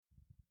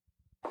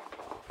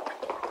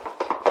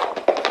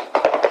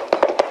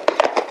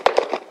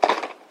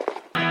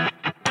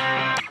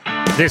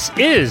This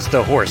is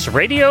the Horse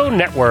Radio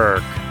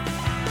Network.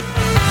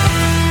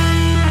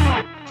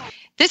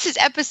 This is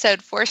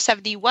episode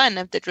 471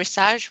 of the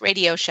Dressage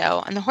Radio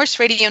Show on the Horse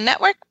Radio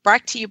Network,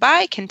 brought to you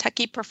by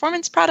Kentucky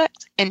Performance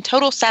Products and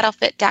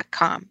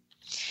TotalSaddleFit.com.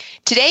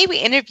 Today we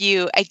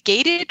interview a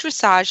gaited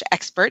dressage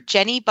expert,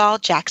 Jenny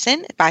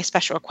Ball-Jackson, by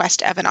special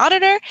request of an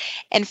auditor,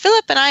 and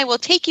Philip and I will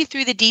take you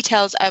through the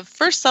details of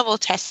First Level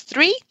Test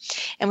 3,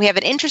 and we have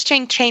an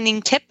interesting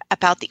training tip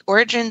about the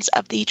origins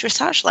of the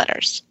dressage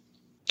letters.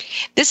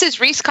 This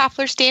is Reese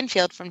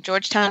Koffler-Stanfield from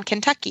Georgetown,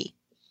 Kentucky.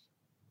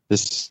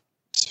 This is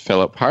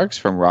Philip Parks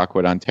from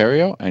Rockwood,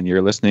 Ontario, and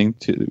you're listening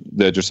to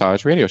the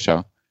Dressage Radio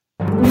Show.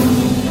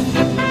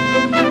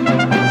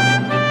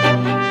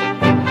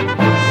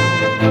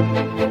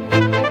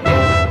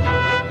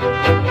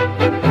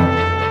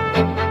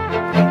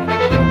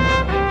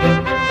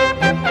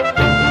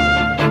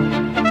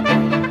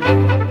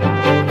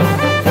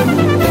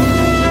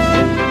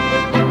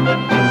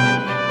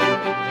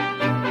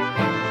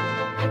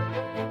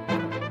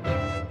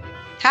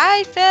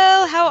 Hi,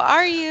 Phil. How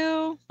are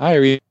you? Hi,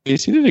 Reese.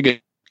 You did a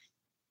good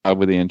job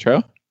with the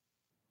intro.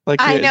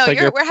 I know.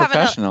 You're we're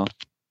professional.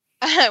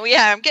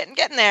 Yeah, I'm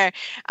getting there.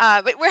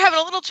 But we're having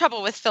a little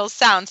trouble with Phil's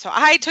sound, so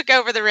I took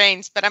over the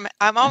reins. But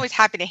I'm always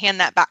happy to hand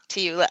that back to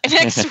you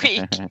next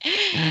week.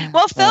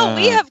 Well, Phil,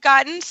 we have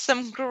gotten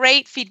some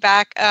great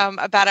feedback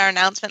about our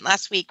announcement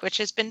last week, which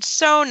has been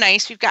so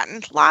nice. We've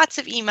gotten lots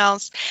of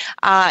emails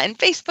and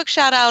Facebook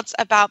shout-outs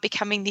about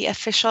becoming the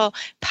official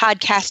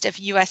podcast of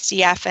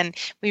USDF, and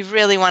we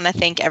really want to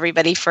thank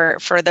everybody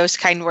for those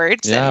kind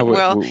words. Yeah,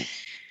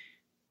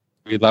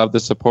 we love the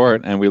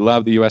support, and we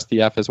love the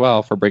USDF as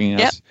well for bringing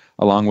us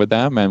along with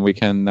them, and we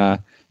can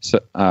have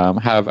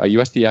a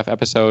USDF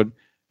episode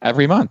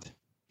every month.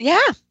 Yeah,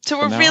 so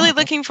we're really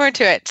looking forward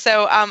to it.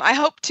 So I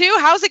hope too.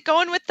 How's it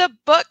going with the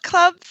book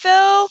club,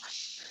 Phil?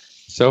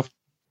 So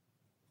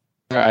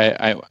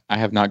I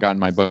have not gotten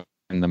my book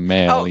in the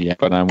mail yet,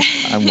 but I'm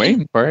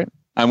waiting for it.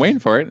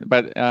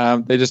 But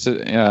they're just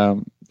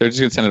gonna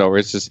send it over.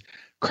 It's just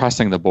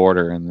crossing the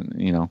border, and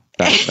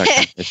that kind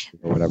of issue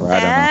or whatever.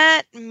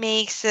 That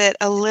makes it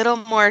a little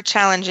more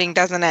challenging,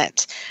 doesn't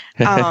it?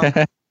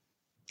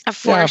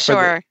 For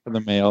sure. For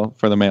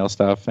the mail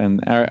stuff,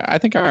 and I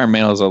think our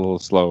mail is a little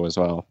slow as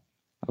well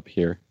up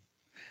here,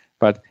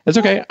 but it's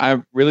okay.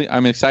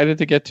 I'm excited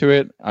to get to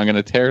it. I'm going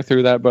to tear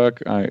through that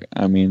book.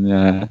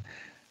 I'm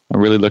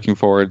really looking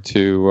forward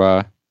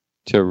to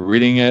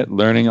reading it,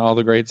 learning all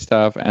the great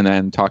stuff, and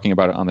then talking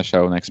about it on the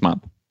show next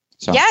month.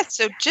 So. Yeah,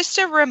 so just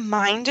a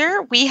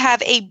reminder, we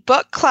have a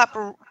book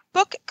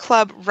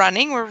club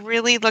running. We're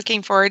really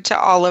looking forward to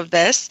all of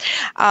this.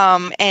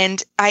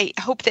 And I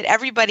hope that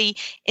everybody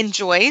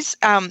enjoys.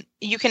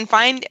 You can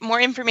find more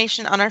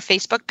information on our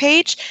Facebook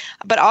page,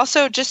 but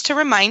also just to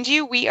remind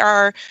you, we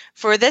are,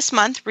 for this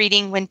month,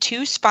 reading When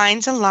Two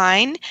Spines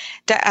Align,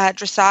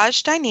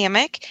 Dressage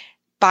Dynamic,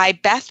 by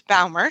Beth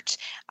Baumert,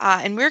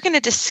 and we're going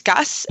to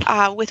discuss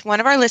with one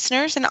of our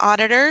listeners and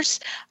auditors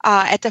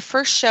at the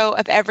first show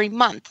of every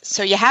month.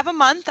 So you have a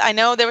month. I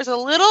know there was a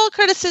little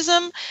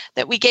criticism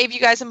that we gave you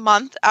guys a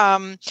month.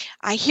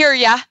 I hear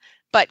ya,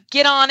 but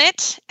get on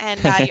it, and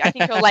I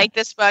think you'll like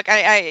this book.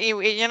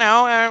 We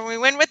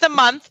went with a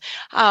month,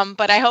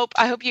 but I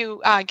hope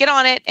you get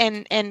on it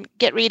and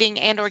get reading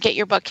and or get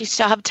your book. You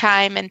still have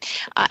time, and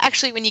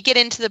actually, when you get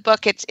into the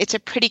book, it's a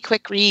pretty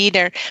quick read.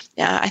 Or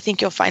I think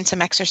you'll find some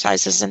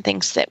exercises and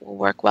things that will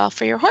work well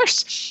for your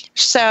horse.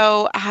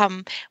 So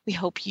we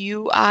hope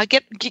you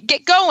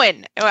get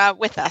going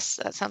with us.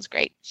 That sounds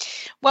great.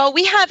 Well,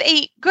 we have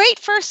a great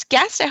first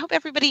guest. I hope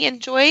everybody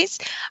enjoys.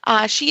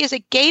 She is a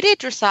gaited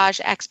dressage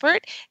expert,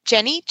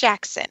 Jenny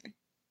Jackson.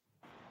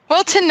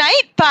 Well,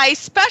 tonight, by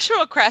special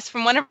request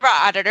from one of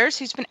our auditors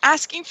who's been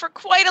asking for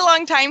quite a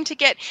long time to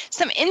get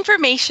some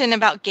information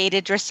about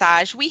gaited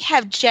dressage, we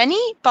have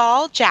Jenny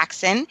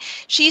Ball-Jackson.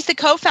 She's the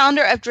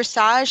co-founder of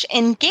Dressage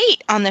and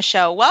Gait on the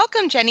show.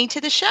 Welcome, Jenny, to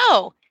the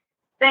show.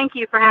 Thank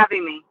you for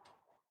having me.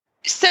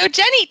 So,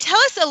 Jenny, tell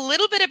us a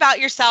little bit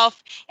about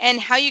yourself and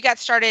how you got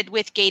started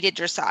with gaited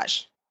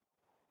dressage.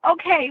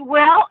 Okay,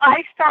 well,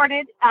 I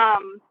started,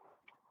 I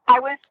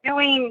was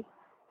doing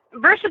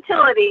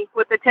versatility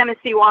with the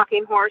Tennessee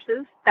walking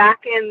horses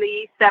back in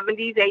the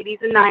 70s, 80s,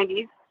 and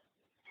 90s.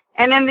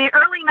 And in the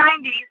early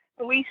 90s,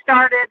 we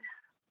started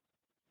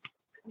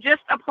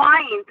just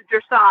applying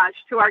dressage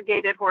to our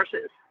gaited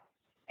horses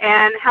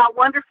and how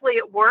wonderfully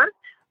it worked.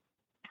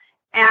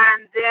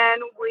 And then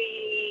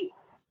we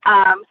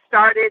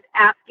started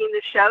asking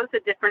the shows,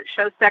 the different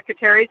show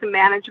secretaries and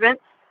management,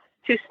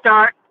 to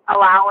start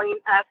allowing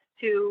us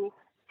to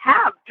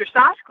have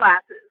dressage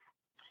classes.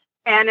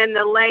 And in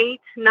the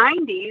late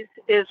 90s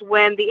is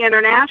when the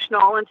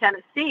International in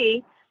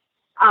Tennessee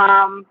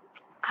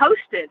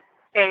hosted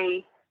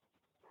they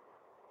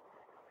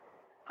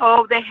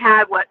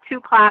had,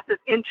 2 classes,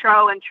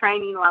 intro and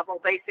training level,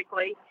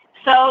 basically.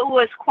 So it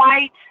was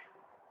quite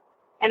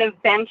an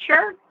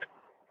adventure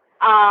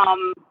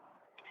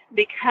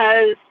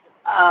because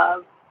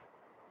of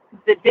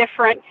the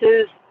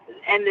differences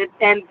and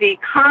the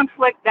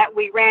conflict that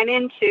we ran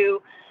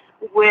into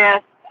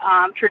with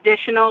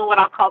traditional, what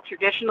I'll call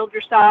traditional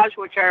dressage,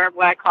 which are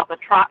what I call the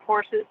trot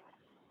horses,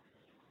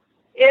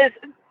 is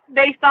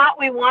they thought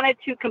we wanted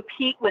to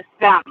compete with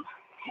them.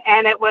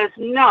 And it was,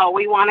 no,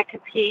 we want to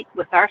compete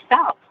with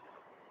ourselves.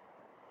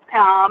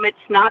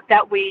 It's not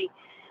that we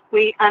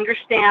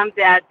understand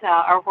that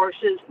our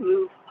horses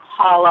move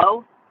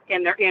hollow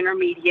in their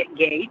intermediate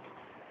gait.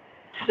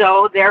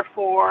 So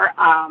therefore,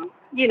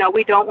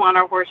 we don't want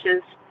our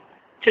horses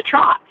to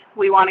trot.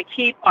 We want to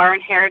keep our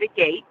inherited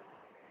gait,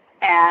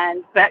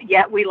 but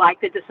yet we like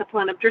the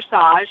discipline of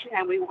dressage,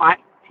 and we want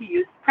to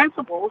use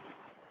principles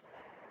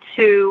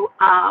to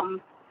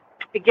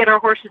get our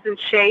horses in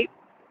shape,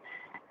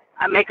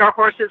 make our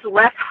horses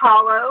less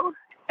hollow.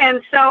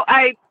 And so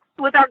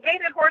with our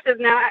gaited horses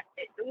now,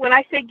 when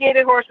I say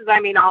gaited horses, I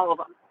mean all of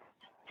them.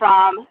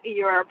 From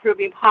your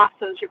Peruvian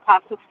pastos, your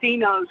paso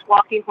finos,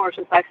 walking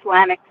horses,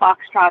 Icelandic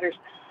foxtrotters,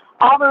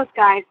 all those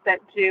guys that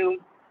do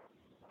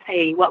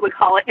what we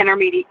call an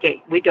intermediate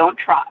gait. We don't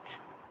trot.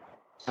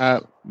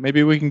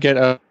 Maybe we can get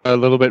a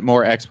little bit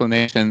more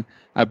explanation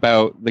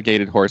about the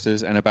gaited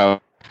horses and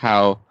about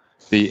how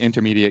the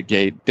intermediate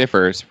gait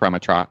differs from a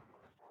trot.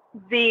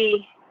 The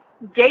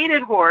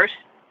gaited horse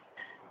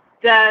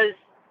does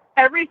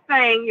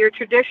everything your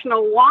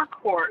traditional walk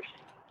horse,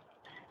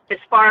 as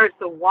far as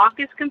the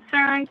walk is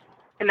concerned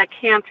and the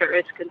canter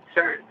is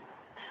concerned.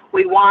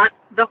 We want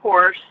the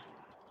horse,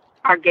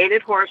 our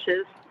gaited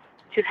horses,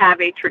 to have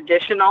a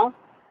traditional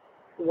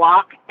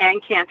walk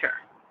and canter.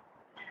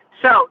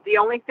 So the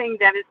only thing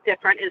that is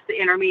different is the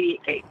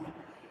intermediate gait,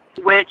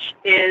 which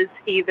is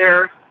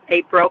either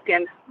a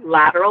broken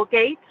lateral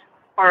gait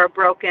or a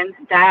broken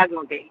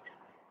diagonal gait.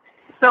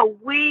 So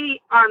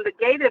we, on the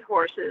gaited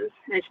horses,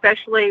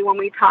 especially when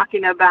we're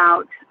talking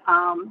about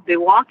the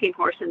walking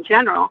horse in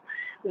general,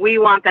 we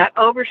want that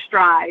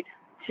overstride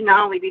to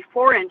not only be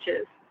 4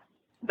 inches,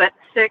 but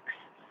 6,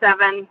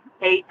 7,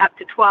 8, up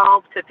to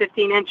 12 to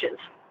 15 inches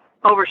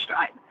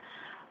overstride.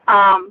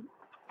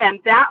 And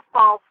that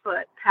fall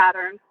foot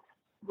pattern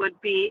would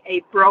be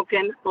a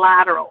broken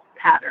lateral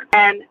pattern.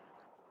 And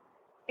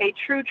a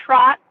true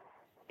trot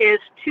is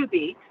 2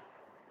 beats,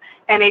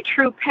 and a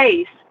true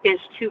pace is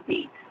 2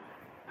 beats.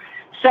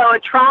 So a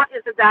trot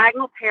is a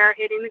diagonal pair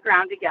hitting the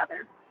ground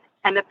together,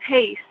 and the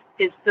pace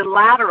is the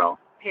lateral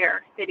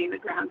pair hitting the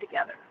ground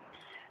together.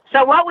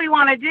 So what we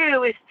want to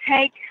do is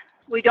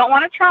we don't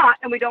want to trot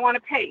and we don't want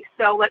to pace.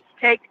 So let's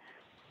take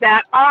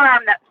that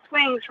arm that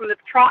swings from the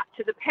trot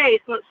to the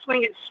pace, and let's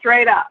swing it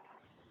straight up.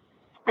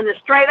 And the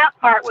straight up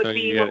part would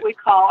be what we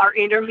call our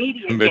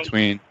intermediate in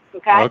between.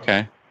 Gait.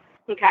 Okay.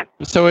 Okay.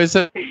 So is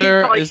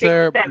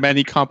there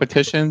many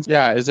competitions?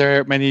 Yeah. Is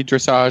there many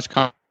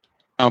dressage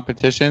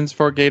competitions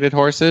for gaited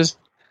horses?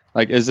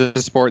 Like, is this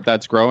a sport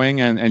that's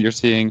growing and you're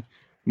seeing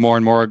more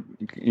and more,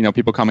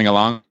 people coming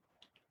along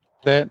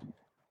with it?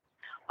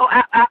 Oh,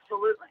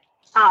 absolutely.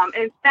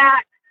 In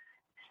fact,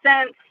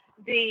 since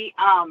the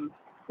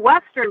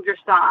Western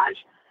dressage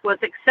was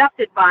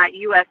accepted by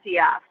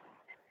USEF,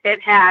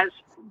 it has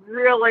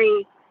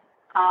really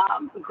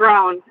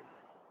grown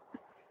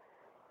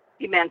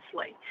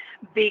immensely,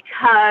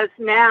 because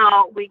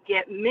now we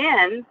get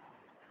men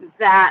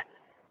that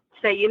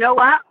say, you know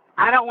what,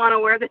 I don't want to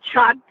wear the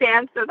jog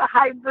pants or the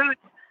high boots,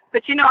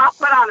 but I'll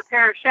put on a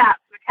pair of chaps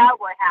and a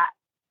cowboy hat.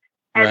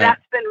 And Right.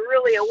 That's been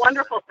really a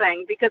wonderful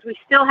thing, because we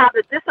still have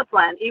the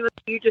discipline, even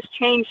if you just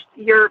changed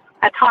your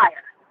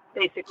attire,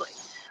 basically.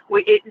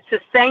 It's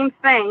the same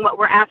thing. What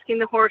we're asking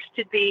the horse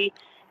to be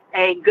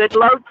a good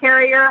load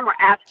carrier, and we're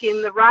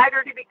asking the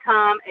rider to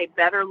become a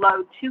better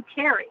load to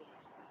carry.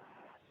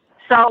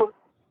 So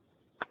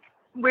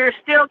we're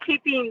still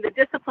keeping the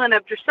discipline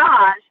of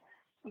dressage,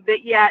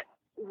 but yet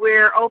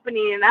we're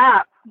opening it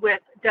up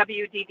with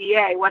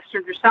WDDA,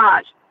 Western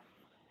Dressage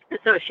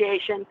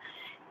Association.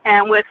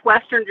 And with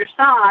Western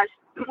Dressage,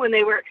 when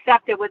they were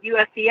accepted with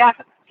USDF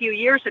a few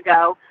years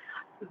ago,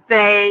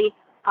 they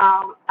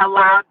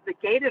allowed the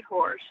gaited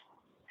horse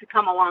to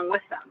come along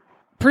with them.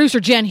 Producer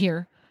Jen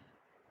here.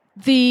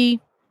 The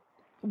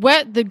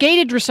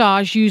gaited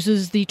dressage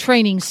uses the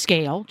training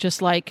scale,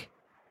 just like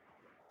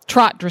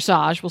trot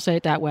dressage, we'll say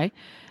it that way,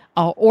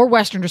 or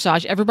Western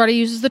dressage. Everybody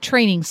uses the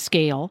training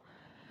scale.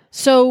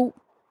 So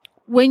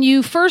when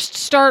you first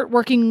start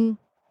working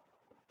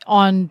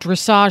on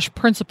dressage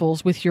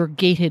principles with your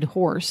gaited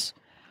horse,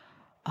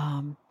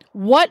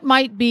 what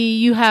might be,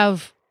 you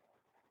have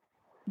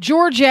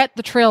Georgette,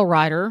 the trail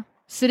rider,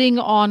 sitting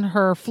on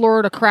her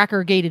Florida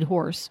Cracker gaited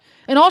horse,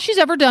 and all she's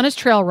ever done is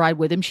trail ride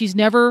with him. She's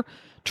never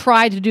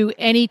tried to do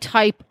any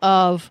type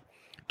of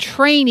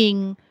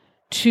training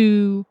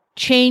to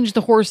change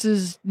the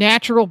horse's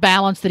natural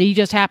balance that he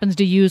just happens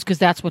to use because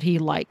that's what he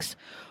likes.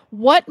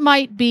 What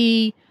might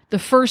be the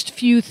first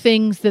few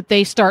things that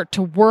they start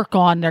to work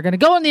on? They're going to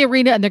go in the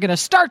arena and they're going to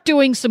start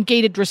doing some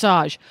gaited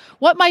dressage.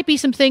 What might be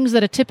some things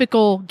that a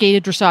typical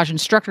gaited dressage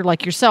instructor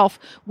like yourself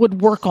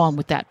would work on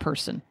with that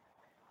person?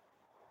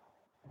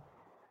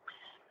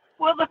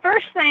 Well, the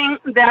first thing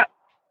that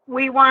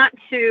we want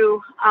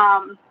to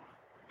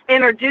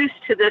introduced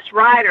to this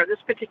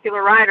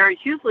particular rider, is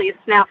usually a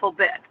snaffle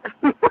bit.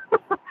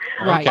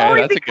 Right.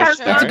 Okay, that's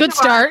That's a good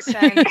start.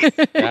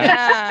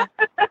 Yeah.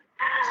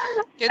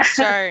 Good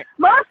start.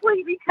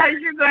 Mostly because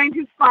you're going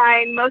to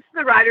find most of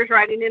the riders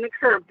riding in a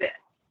curb bit.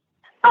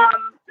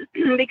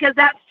 Because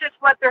that's just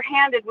what they're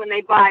handed when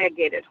they buy a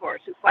gaited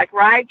horse. It's like,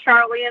 ride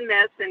Charlie in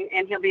this,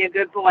 and he'll be a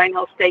good boy, and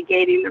he'll stay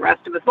gaiting the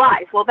rest of his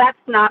life. Well, that's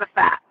not a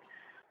fact.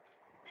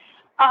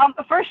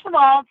 First of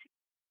all,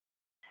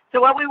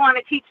 so what we want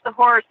to teach the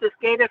horse, this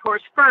gaited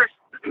horse, first,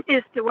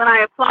 is to, when I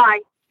apply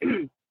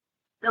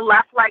the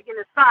left leg in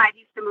his side,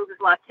 he's to move his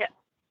left hip.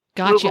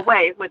 Gotcha. Move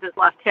away with his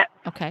left hip.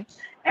 Okay.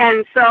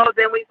 And so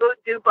then we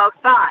do both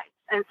sides.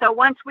 And so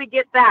once we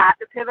get that,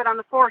 the pivot on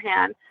the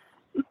forehand,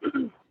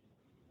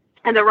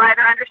 and the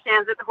rider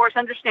understands it, the horse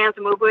understands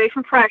to move away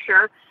from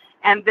pressure,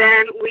 and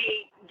then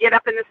we get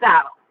up in the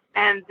saddle.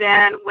 And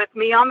then with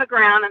me on the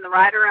ground and the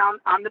rider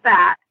on the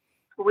back,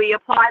 we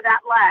apply that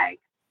leg,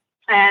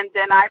 and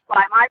then I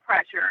apply my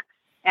pressure.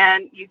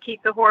 And you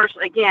keep the horse,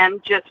 again,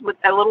 just with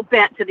a little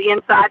bent to the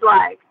inside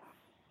leg,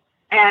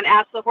 and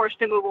ask the horse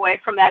to move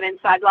away from that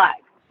inside leg.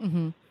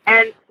 Mm-hmm.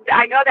 And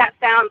I know that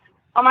sounds,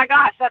 oh my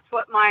gosh, that's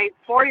what my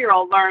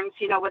 4-year-old learns,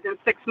 within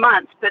 6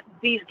 months. But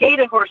these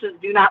gaited horses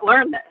do not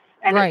learn this.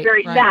 And it's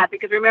very sad,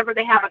 because remember,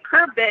 they have a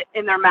curb bit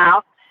in their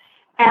mouth,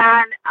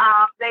 and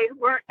they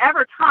weren't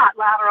ever taught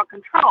lateral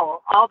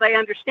control. All they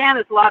understand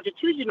is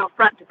longitudinal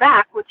front to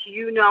back, which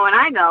and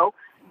I know,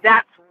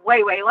 that's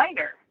way, way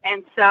later.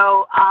 And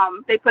so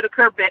they put a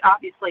curb bit,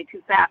 obviously,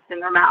 too fast in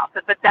their mouth.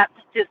 But that's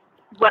just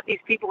what these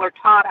people are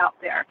taught out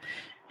there.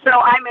 So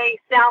I may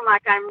sound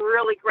like I'm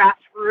really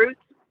grassroots.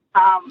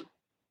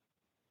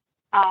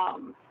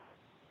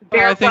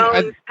 I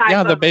think,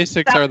 the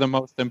basics are the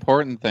most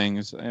important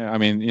things. I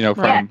mean,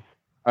 from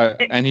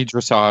any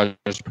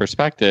dressage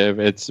perspective,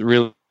 it's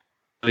really,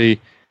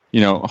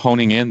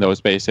 honing in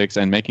those basics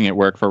and making it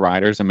work for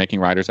riders and making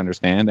riders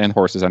understand and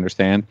horses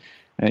understand.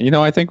 And,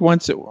 I think I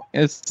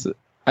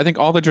think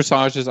all the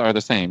dressages are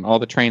the same. All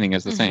the training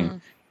is the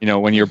same.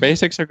 When your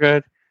basics are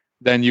good,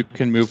 then you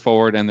can move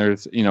forward, and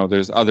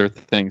there's other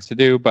things to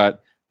do,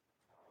 but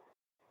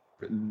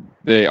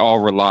they all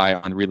rely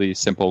on really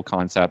simple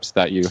concepts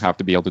that you have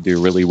to be able to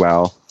do really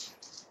well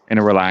in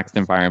a relaxed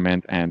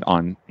environment and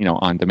on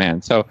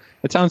demand. So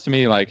it sounds to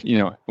me like,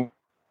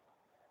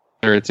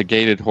 whether it's a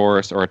gaited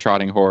horse or a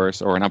trotting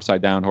horse or an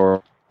upside down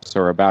horse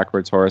or a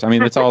backwards horse, I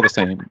mean, it's all the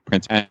same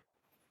principle.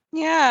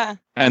 Yeah.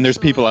 And there's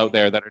people out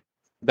there that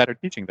are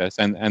teaching this,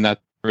 and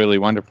that's really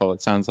wonderful.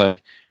 It sounds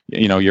like,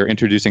 you're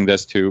introducing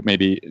this to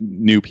maybe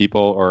new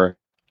people or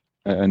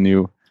a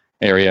new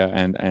area,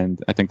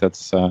 and I think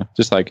that's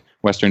just like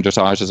Western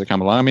dressage as it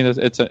come along. I mean,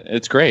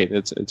 it's great.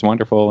 It's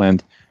wonderful,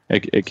 and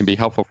it can be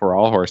helpful for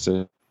all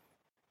horses.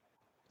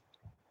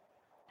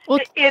 Well,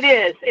 it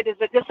is. It is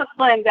a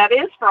discipline that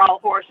is for all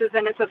horses,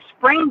 and it's a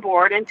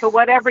springboard into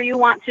whatever you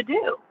want to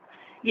do.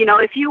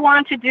 If you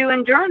want to do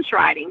endurance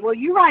riding, well,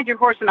 you ride your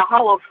horse in a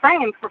hollow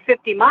frame for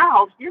 50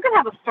 miles, you're going to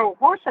have a sore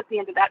horse at the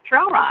end of that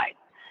trail ride.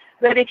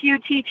 But if you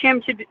teach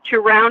him to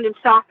round and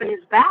soften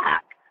his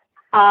back,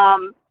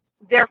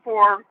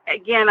 therefore,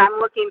 again, I'm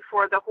looking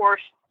for the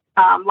horse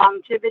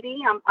longevity.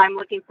 I'm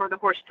looking for the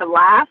horse to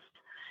last,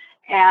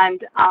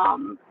 and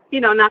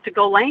not to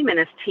go lame in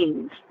his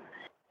teens.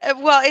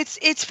 Well,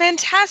 it's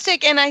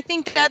fantastic, and I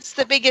think that's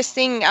the biggest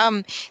thing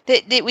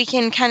that we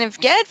can kind of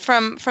get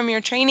from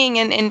your training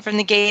and from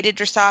the gaited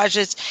dressage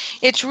is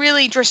it's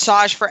really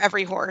dressage for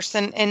every horse,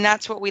 and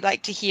that's what we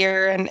like to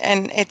hear, and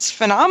it's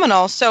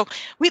phenomenal. So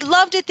we'd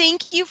love to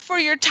thank you for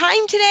your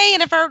time today,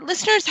 and if our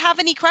listeners have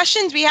any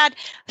questions, we had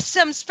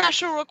some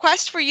special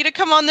requests for you to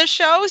come on the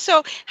show.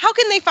 So how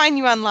can they find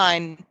you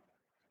online?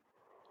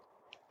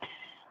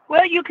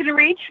 Well, you can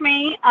reach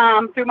me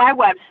through my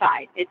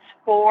website. It's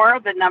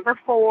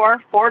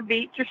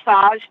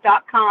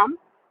 4beatdressage.com.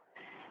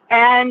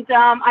 And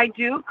I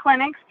do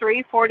clinics,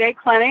 3-4-day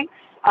clinics,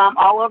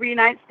 all over the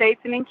United States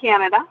and in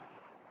Canada.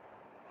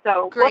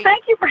 So, great. Well,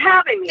 thank you for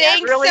having me.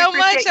 Thanks really so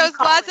much. That was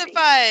lots me. of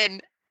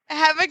fun.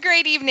 Have a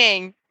great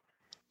evening.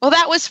 Well,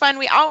 that was fun.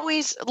 We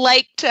always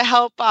like to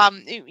help,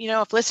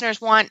 if listeners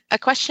want a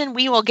question,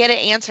 we will get it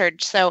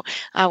answered. So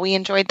we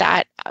enjoyed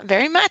that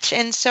very much.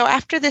 And so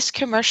after this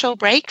commercial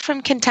break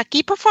from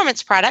Kentucky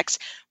Performance Products,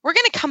 we're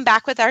going to come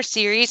back with our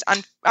series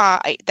on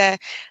the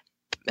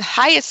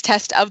highest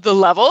test of the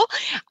level.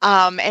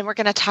 And we're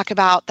going to talk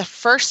about the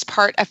first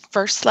part of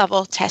first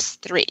level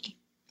test 3.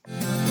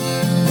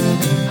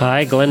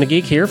 Hi, Glenn the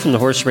Geek here from the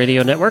Horse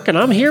Radio Network, and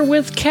I'm here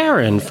with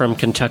Karen from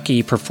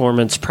Kentucky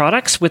Performance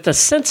Products with a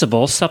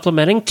sensible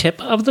supplementing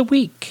tip of the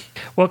week.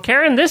 Well,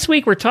 Karen, this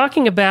week we're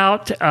talking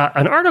about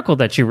an article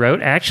that you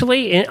wrote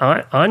actually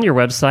on your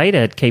website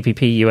at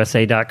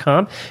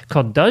kppusa.com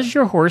called Does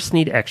Your Horse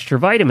Need Extra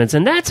Vitamins?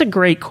 And that's a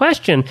great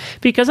question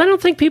because I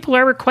don't think people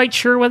are ever quite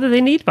sure whether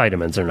they need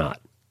vitamins or not.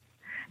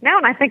 No,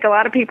 and I think a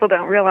lot of people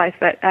don't realize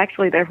that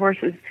actually their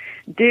horses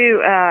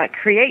do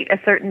create a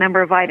certain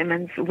number of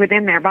vitamins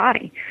within their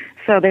body.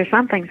 So there's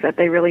some things that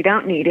they really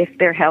don't need if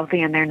they're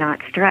healthy and they're not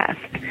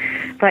stressed.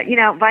 But,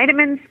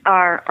 vitamins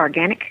are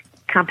organic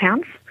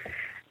compounds.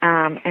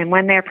 And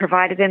when they're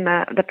provided in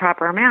the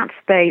proper amounts,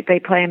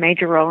 they play a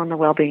major role in the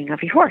well-being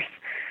of your horse.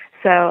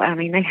 So, I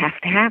mean, they have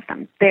to have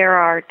them. There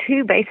are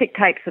two basic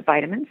types of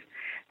vitamins.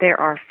 There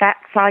are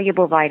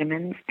fat-soluble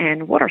vitamins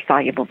and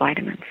water-soluble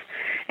vitamins.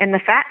 And the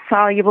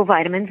fat-soluble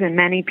vitamins, and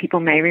many people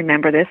may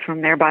remember this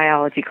from their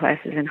biology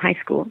classes in high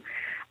school,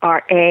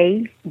 are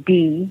A,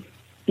 D,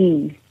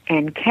 E,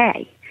 and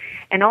K.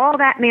 And all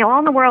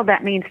in the world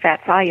that means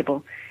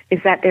fat-soluble is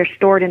that they're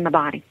stored in the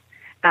body.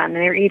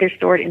 They're either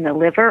stored in the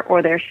liver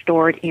or they're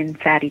stored in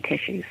fatty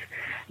tissues.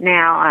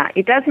 Now,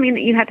 it does mean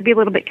that you have to be a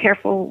little bit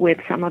careful with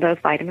some of those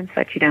vitamins,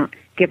 that you don't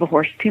give a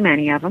horse too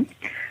many of them.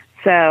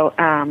 So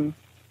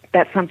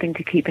that's something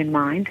to keep in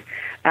mind.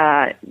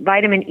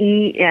 Vitamin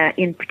E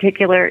in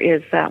particular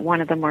is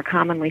one of the more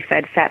commonly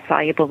fed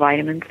fat-soluble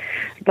vitamins,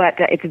 but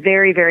it's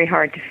very, very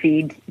hard to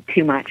feed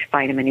too much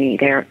vitamin E.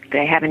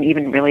 They haven't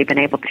even really been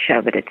able to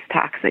show that it's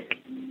toxic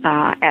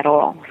at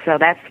all. So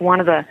that's one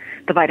of the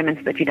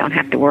vitamins that you don't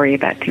have to worry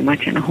about too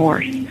much in a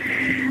horse.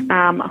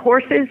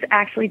 Horses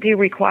actually do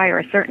require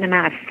a certain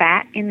amount of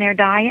fat in their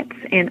diets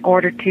in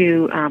order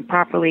to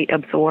properly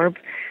absorb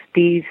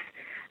these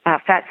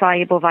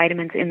fat-soluble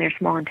vitamins in their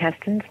small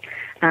intestines.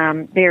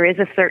 There is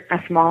a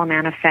small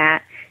amount of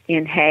fat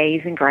in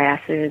hays and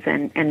grasses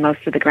and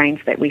most of the grains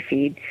that we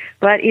feed.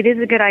 But it is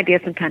a good idea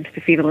sometimes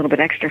to feed a little bit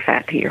extra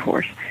fat to your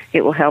horse.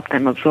 It will help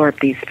them absorb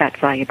these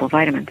fat-soluble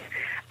vitamins.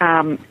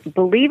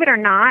 Believe it or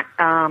not,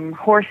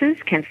 horses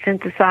can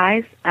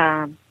synthesize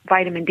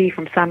vitamin D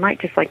from sunlight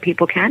just like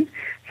people can.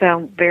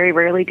 So very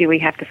rarely do we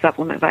have to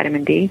supplement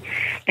vitamin D.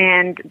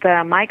 And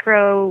the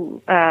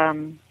microbes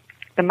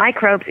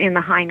in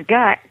the hind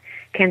gut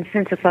can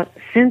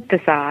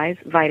synthesize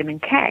vitamin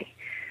K.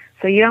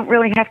 So you don't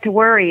really have to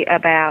worry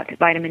about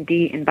vitamin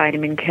D and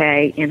vitamin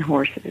K in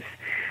horses.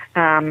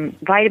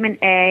 Vitamin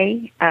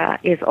A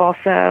is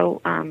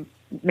also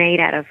made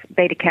out of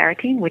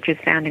beta-carotene, which is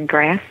found in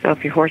grass. So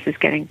if your horse is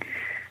getting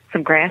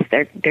some grass,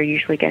 they're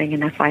usually getting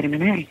enough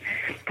vitamin A.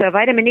 So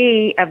vitamin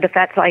E of the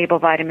fat-soluble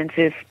vitamins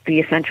is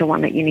the essential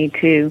one that you need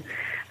to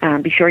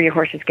be sure your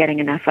horse is getting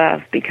enough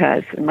of,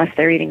 because unless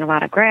they're eating a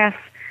lot of grass,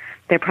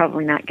 they're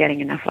probably not getting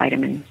enough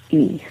vitamin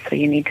E. So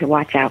you need to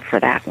watch out for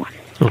that one.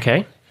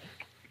 Okay.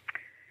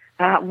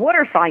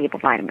 Water-soluble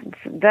vitamins.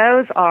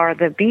 Those are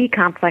the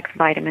B-complex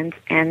vitamins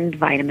and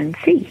vitamin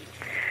C.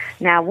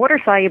 Now,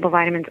 water-soluble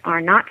vitamins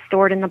are not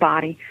stored in the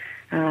body.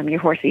 Your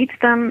horse eats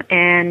them,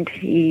 and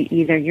he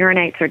either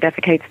urinates or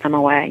defecates them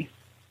away.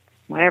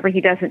 Whatever he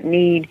doesn't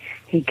need,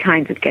 he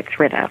kind of gets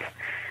rid of.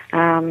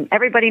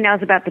 Everybody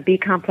knows about the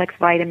B-complex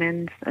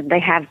vitamins. They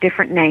have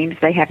different names.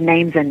 They have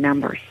names and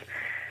numbers.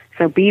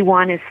 So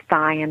B1 is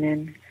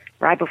thiamine,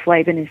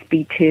 riboflavin is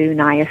B2,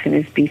 niacin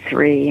is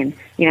B3, and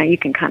you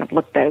can kind of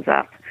look those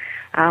up.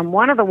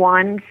 One of the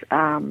ones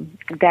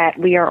that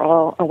we are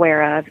all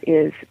aware of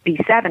is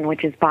B7,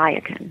 which is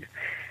biotin.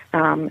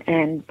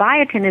 And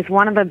biotin is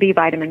one of the B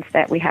vitamins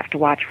that we have to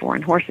watch for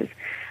in horses.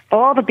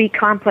 All the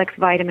B-complex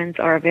vitamins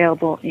are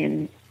available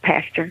in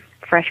pasture,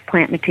 fresh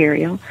plant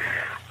material,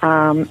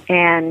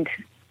 and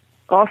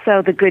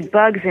also the good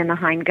bugs in the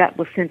hind gut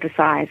will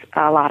synthesize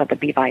a lot of the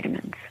B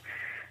vitamins.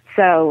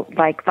 So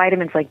like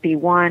vitamins like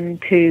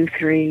B1, 2,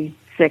 3,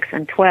 6,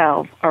 and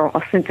 12 are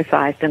all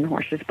synthesized in the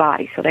horse's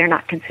body, so they're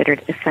not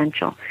considered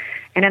essential.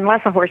 And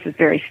unless a horse is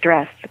very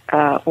stressed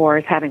or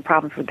is having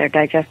problems with their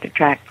digestive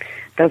tract,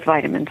 those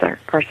vitamins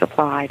are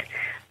supplied.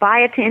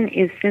 Biotin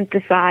is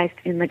synthesized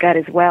in the gut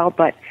as well,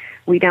 but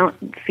we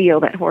don't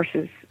feel that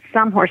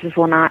some horses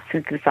will not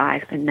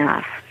synthesize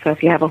enough. So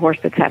if you have a horse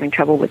that's having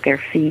trouble with their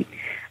feet,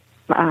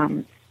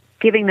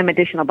 giving them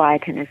additional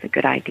biotin is a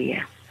good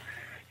idea.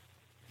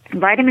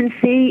 Vitamin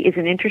C is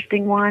an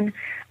interesting one.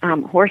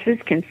 Horses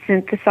can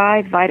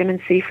synthesize vitamin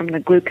C from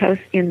the glucose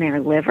in their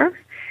liver.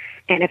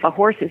 And if a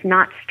horse is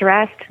not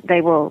stressed,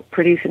 they will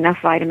produce enough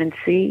vitamin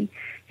C.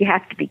 You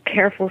have to be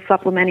careful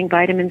supplementing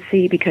vitamin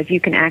C because you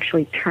can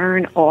actually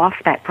turn off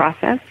that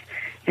process,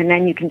 and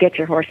then you can get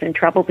your horse in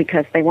trouble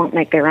because they won't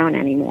make their own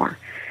anymore.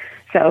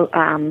 So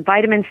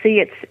vitamin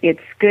C,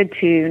 it's good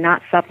to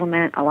not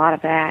supplement a lot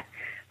that.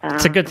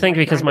 It's a good thing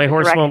because my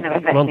horse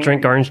won't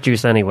drink orange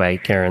juice anyway,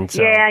 Karen.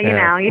 So,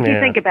 if you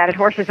think about it,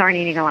 horses aren't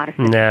eating a lot of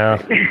citrus. No.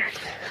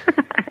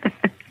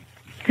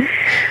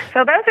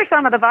 So those are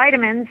some of the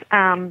vitamins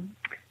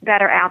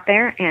that are out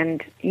there,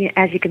 and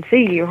as you can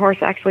see, your horse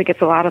actually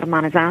gets a lot of them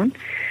on his own.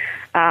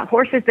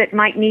 Horses that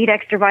might need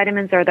extra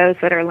vitamins are those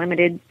that are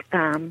limited,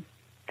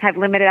 have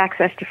limited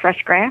access to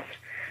fresh grass,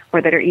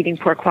 or that are eating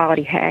poor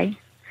quality hay.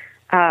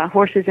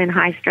 Horses in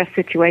high-stress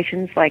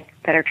situations, like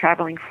that are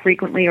traveling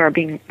frequently or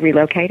being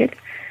relocated.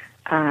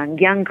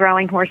 Young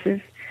growing horses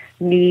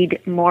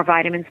need more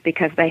vitamins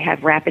because they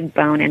have rapid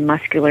bone and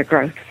muscular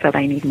growth, so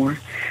they need more.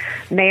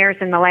 Mares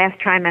in the last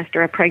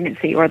trimester of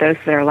pregnancy or those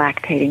that are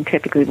lactating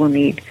typically will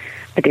need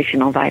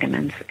additional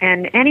vitamins.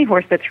 And any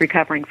horse that's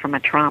recovering from a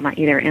trauma,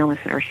 either illness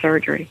or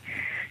surgery,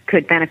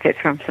 could benefit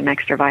from some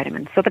extra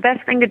vitamins. So the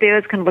best thing to do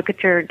is kind of look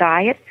at your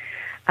diet.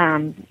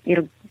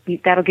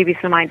 That'll give you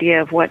some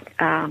idea of what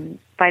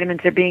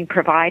vitamins are being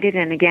provided.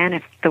 And again,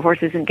 if the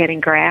horse isn't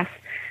getting grass,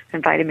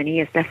 and vitamin E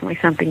is definitely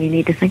something you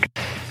need to think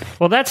about.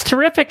 Well, that's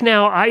terrific.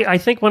 Now, I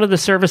think one of the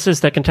services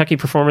that Kentucky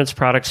Performance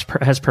Products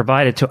has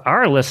provided to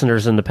our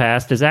listeners in the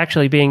past is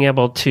actually being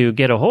able to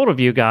get a hold of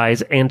you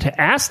guys and to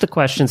ask the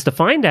questions to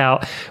find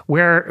out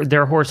where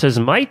their horses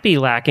might be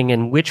lacking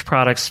and which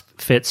products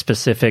fit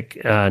specific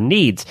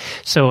needs.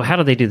 So how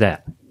do they do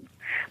that?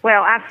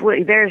 Well,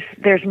 absolutely.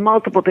 There's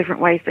multiple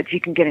different ways that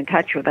you can get in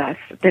touch with us,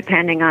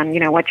 depending on,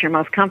 what you're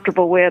most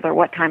comfortable with or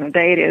what time of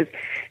day it is.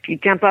 If you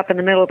jump up in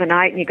the middle of the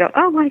night and you go,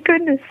 oh my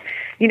goodness,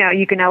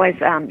 you can always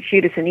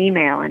shoot us an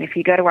email. And if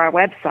you go to our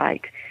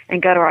website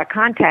and go to our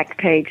contact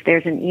page,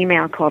 there's an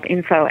email called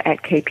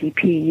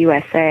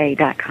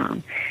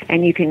info@kppusa.com.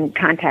 And you can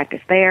contact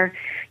us there.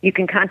 You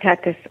can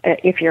contact us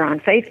if you're on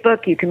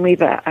Facebook. You can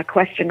leave a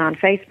question on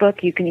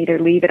Facebook. You can either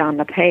leave it on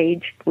the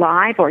page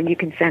live, or you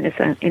can send us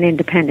an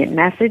independent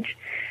message.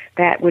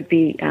 That would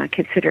be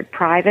considered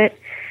private.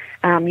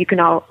 You can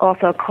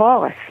also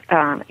call us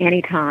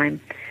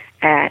anytime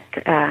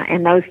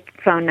and those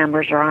phone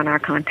numbers are on our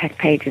contact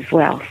page as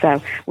well.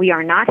 So we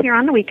are not here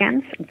on the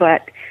weekends,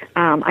 but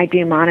I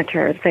do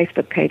monitor the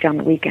Facebook page on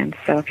the weekends.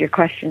 So if your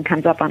question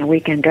comes up on a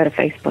weekend, go to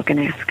Facebook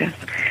and ask us.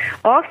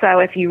 Also,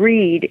 if you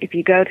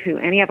go to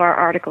any of our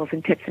articles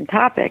and tips and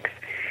topics,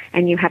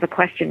 and you have a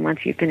question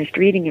once you've finished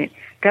reading it,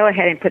 go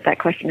ahead and put that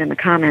question in the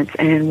comments,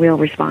 and we'll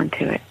respond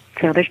to it.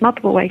 So there's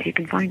multiple ways you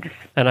can find us.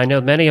 And I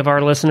know many of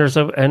our listeners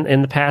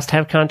in the past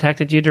have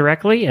contacted you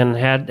directly and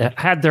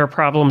had their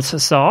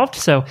problems solved.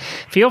 So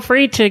feel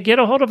free to get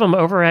a hold of them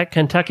over at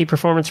Kentucky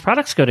Performance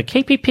Products. Go to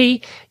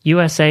kppusa.com.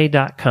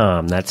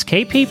 That's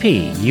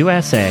kppusa.com.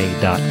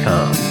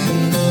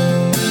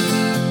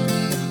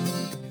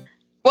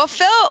 Well,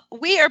 Phil,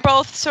 we are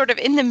both sort of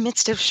in the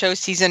midst of show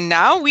season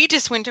now. We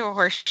just went to a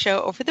horse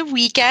show over the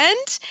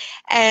weekend,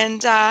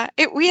 and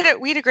we had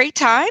a great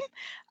time.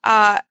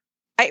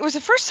 It was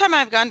the first time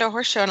I've gone to a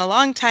horse show in a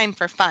long time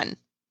for fun.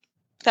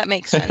 If that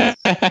makes sense.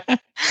 I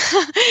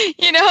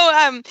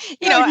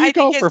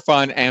go for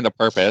fun and a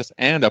purpose.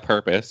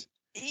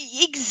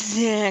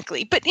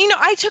 Exactly. But,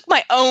 I took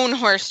my own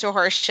horse to a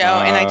horse show,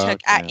 and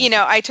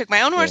I took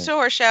my own horse to a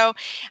horse show,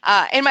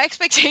 and my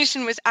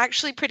expectation was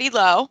actually pretty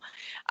low.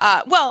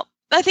 Well,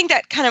 I think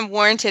that kind of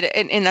warranted,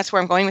 and that's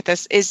where I'm going with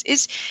this,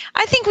 is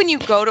I think when you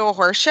go to a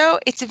horse show,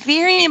 it's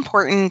very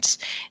important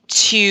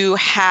to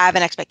have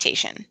an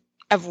expectation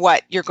of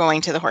what you're going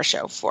to the horse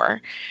show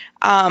for.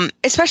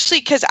 Especially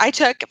because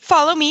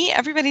follow me.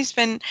 Everybody's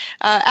been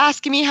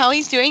asking me how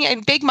he's doing.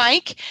 And Big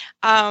Mike,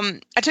 I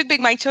took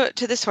Big Mike to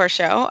this horse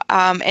show.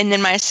 And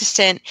then my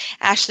assistant,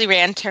 Ashley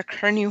Rand, took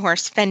her new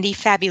horse, Fendi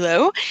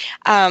Fabulo,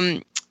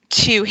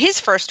 to his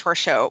first horse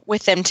show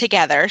with them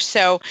together.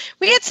 So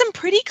we had some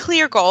pretty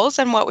clear goals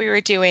on what we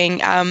were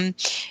doing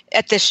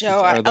at this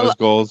show. Are those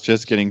goals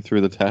just getting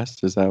through the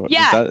test? Is that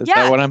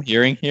what I'm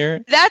hearing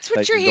here? That's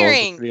what you're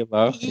hearing.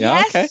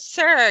 Yes, okay.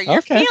 Sir.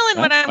 You're feeling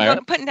what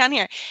I'm putting down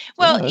here.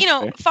 Well,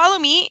 fair. Follow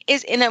Me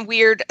is in a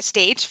weird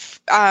stage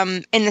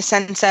in the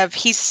sense of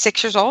he's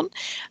 6 years old.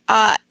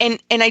 And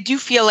I do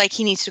feel like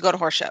he needs to go to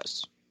horse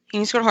shows. He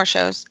needs to go to horse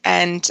shows,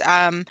 and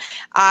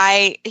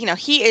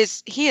he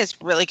is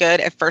really good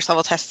at first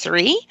level test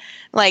 3,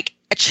 like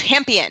a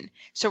champion.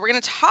 So we're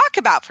going to talk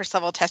about first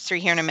level test 3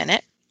 here in a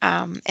minute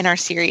in our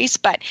series,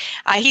 but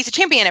he's a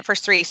champion at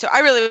first 3. So I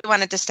really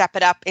wanted to step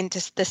it up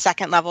into the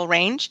second level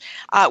range,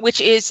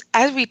 which is,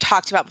 as we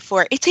talked about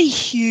before, it's a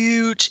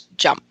huge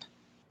jump.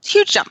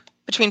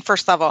 Between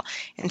first level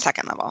and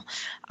second level,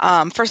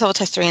 first level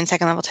test 3 and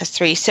second level test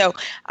 3. So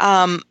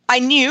I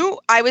knew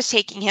I was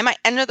taking him. I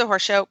entered the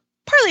horse show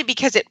partly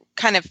because it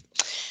kind of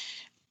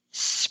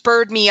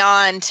spurred me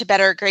on to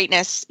better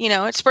greatness.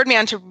 It spurred me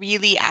on to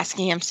really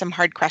asking him some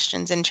hard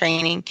questions in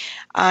training.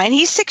 And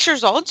he's 6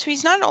 years old, so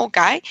he's not an old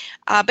guy,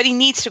 but he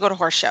needs to go to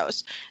horse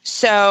shows.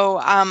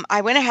 So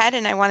I went ahead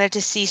and I wanted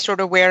to see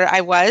sort of where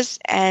I was,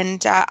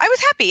 and I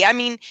was happy. I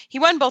mean, he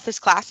won both his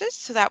classes,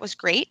 so that was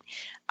great.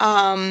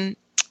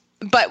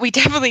 But we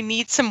definitely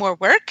need some more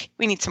work.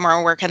 We need some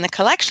more work on the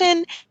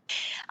collection.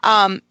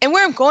 And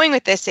where I'm going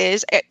with this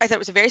is, I thought it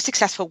was a very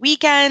successful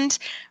weekend.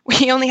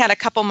 We only had a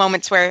couple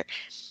moments where,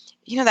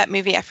 that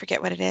movie, I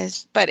forget what it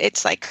is, but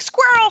it's like,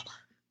 squirrel,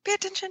 pay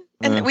attention.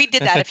 And we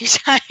did that a few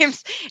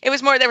times. It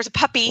was more, there was a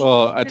puppy.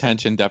 Well,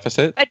 attention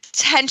deficit.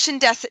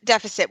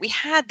 Deficit. We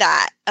had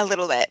that a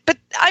little bit. But,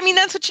 I mean,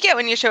 that's what you get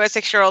when you show a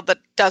 6-year-old that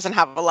doesn't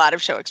have a lot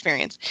of show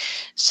experience.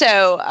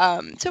 So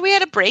we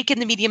had a break in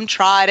the medium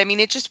trot. I mean,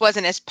 it just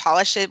wasn't as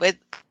polished as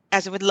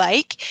it would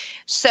like.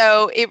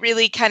 So it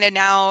really kind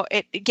of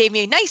it gave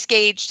me a nice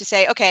gauge to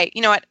say, okay,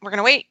 you know what, we're going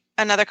to wait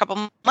another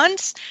couple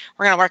months.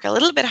 We're going to work a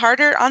little bit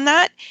harder on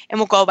that, and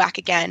we'll go back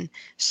again.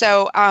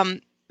 So,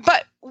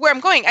 but where I'm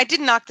going, I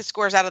didn't knock the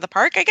scores out of the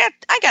park. I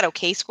got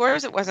okay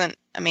scores. It wasn't,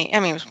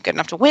 it was good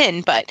enough to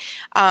win, but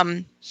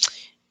I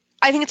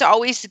think it's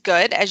always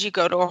good as you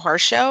go to a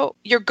horse show,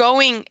 you're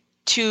going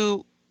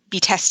to be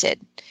tested.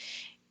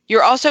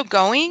 You're also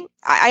going,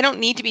 I don't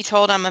need to be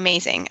told I'm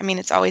amazing. I mean,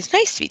 it's always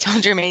nice to be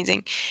told you're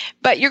amazing,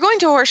 but you're going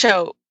to a horse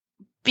show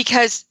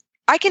because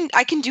I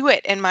can do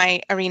it in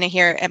my arena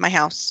here at my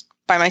house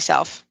by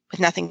myself. with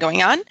nothing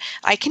going on,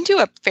 I can do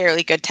a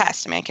fairly good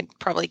test. I mean, I can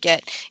probably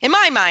get, in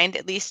my mind,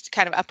 at least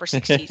kind of upper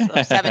 60s,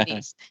 low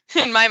 70s.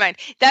 In my mind,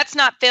 that's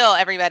not Phil,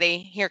 everybody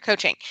here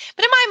coaching.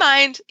 But in my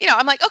mind,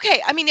 I'm like,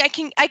 okay, I mean,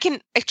 I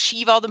can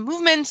achieve all the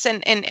movements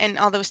and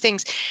all those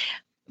things.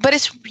 But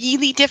it's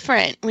really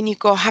different when you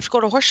have to go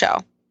to a horse show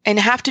and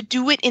have to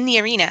do it in the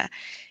arena.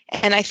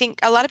 And I think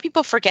a lot of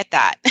people forget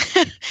that,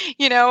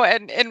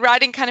 and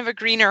riding kind of a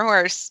greener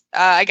horse.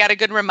 I got a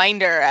good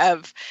reminder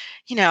of,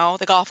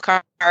 the golf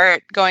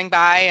cart going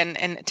by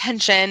and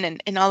attention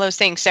and all those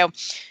things. So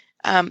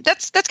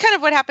that's kind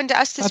of what happened to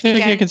us this weekend.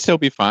 I think it can still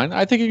be fun.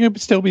 I think it can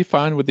still be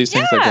fun with these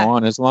things that go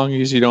on, as long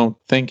as you don't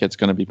think it's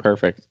going to be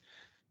perfect.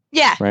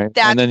 Yeah. Right.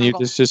 And then you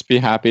just be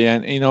happy.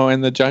 And,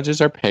 and the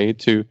judges are paid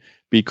to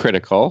be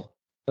critical.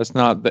 That's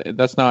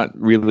not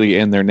really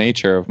in their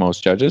nature of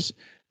most judges.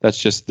 That's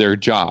just their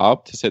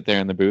job, to sit there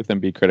in the booth and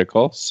be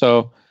critical.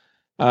 So,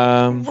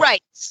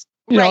 right.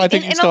 I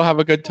think you still have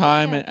a good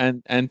time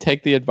and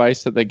take the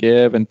advice that they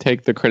give and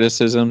take the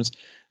criticisms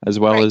as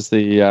well as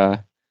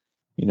the,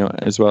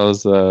 as well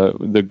as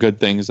the good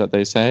things that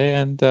they say,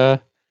 and,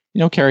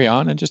 carry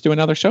on and just do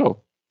another show.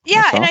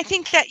 Yeah. And I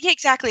think that,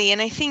 exactly.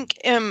 And I think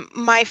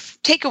my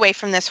takeaway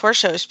from this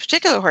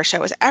particular horse show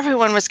was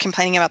everyone was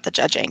complaining about the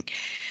judging.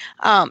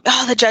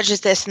 The judge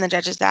is this and the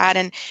judge is that.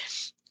 And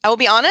I will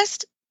be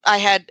honest, I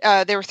had,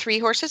 there were 3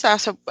 horses.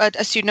 Also,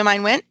 a student of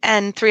mine went,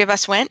 and 3 of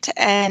us went.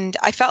 And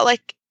I felt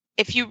like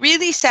if you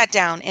really sat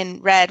down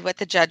and read what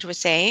the judge was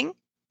saying,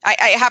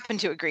 I happen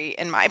to agree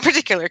in my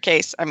particular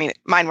case. I mean,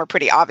 mine were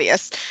pretty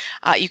obvious.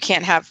 You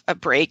can't have a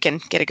break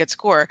and get a good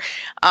score.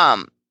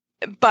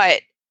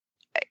 But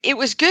it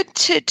was good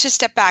to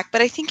step back,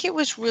 but I think it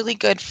was really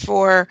good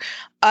for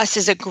us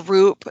as a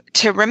group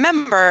to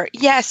remember,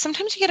 yes,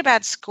 sometimes you get a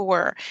bad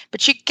score,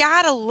 but you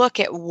got to look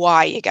at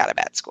why you got a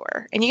bad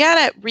score. And you got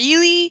to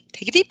really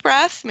take a deep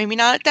breath, maybe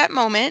not at that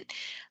moment,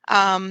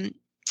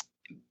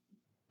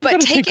 but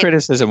take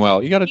criticism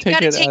well. You got to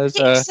take it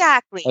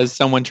exactly as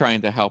someone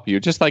trying to help you,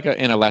 just like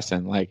in a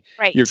lesson. Like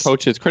your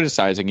coach is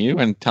criticizing you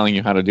and telling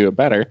you how to do it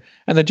better,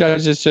 and the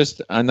judge is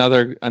just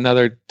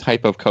another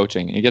type of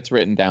coaching. It gets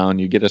written down.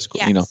 You get a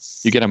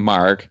you get a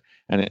mark,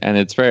 and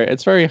it's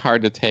very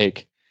hard to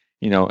take,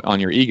 on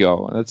your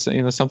ego. That's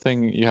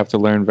something you have to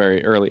learn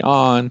very early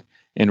on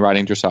in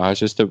riding dressage,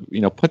 just to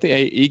put the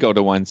ego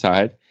to one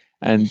side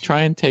and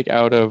try and take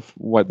out of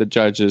what the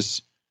judge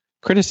is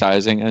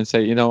criticizing and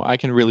say, I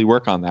can really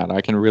work on that. I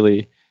can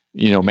really,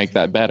 make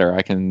that better.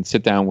 I can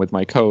sit down with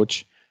my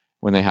coach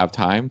when they have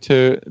time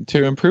to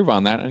improve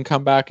on that and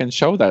come back and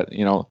show that,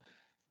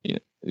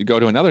 go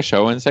to another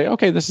show and say,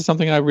 okay, this is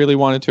something I really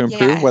wanted to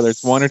improve, whether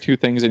it's 1 or 2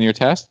 things in your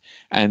test,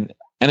 and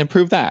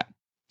improve that.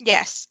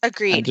 Yes,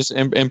 agreed. And just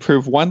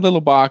improve one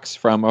little box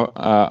from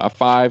a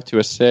 5 to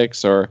a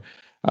 6 or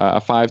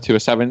a 5 to a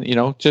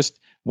 7, just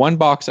one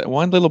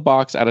little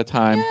box at a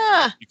time.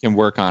 You can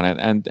work on it.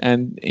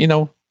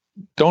 And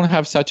don't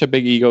have such a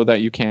big ego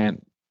that you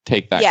can't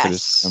take that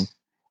criticism.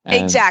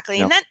 And, exactly.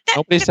 And that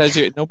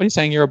nobody's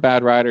saying you're a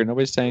bad rider.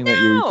 Nobody's saying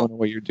that you don't know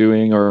what you're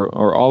doing,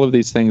 or all of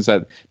these things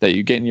that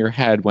you get in your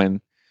head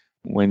when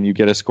you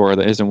get a score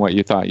that isn't what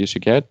you thought you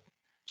should get.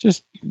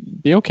 Just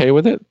be okay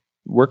with it.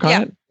 Work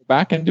on it. Go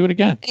back and do it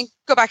again. And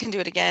go back and do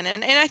it again.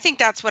 And I think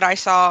that's what I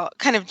saw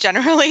kind of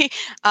generally.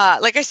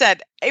 Like I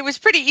said, it was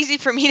pretty easy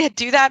for me to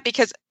do that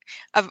because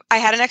I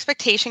had an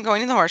expectation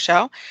going to the horse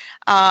show.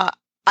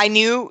 I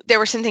knew there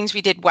were some things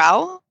we did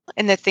well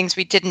and the things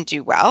we didn't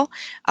do well.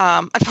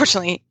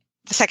 Unfortunately,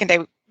 the second day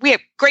we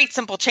have great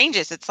simple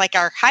changes. It's like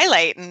our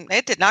highlight, and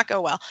it did not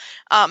go well.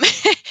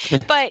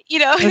 But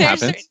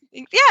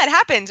it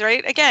happens,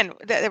 right? Again,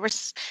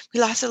 we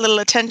lost a little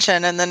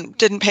attention and then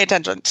didn't pay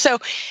attention. So,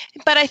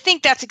 but I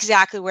think that's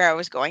exactly where I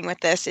was going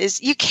with this.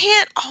 Is you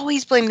can't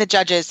always blame the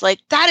judges. Like,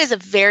 that is a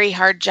very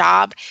hard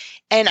job,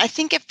 and I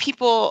think if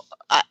people,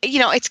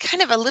 it's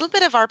kind of a little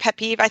bit of our pet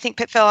peeve. I think,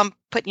 Pitfell, I'm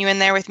putting you in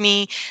there with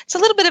me. It's a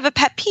little bit of a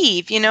pet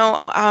peeve,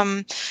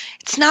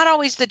 it's not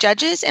always the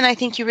judges. And I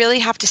think you really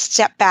have to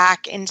step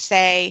back and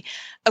say,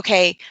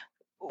 okay,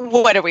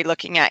 what are we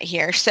looking at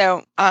here?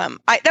 So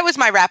that was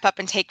my wrap up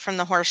and take from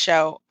the horse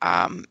show,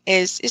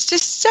 is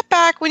just step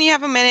back when you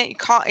have a minute.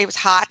 It was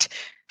hot,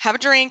 have a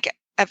drink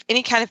of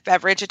any kind of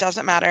beverage. It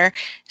doesn't matter.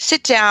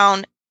 Sit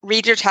down,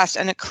 read your test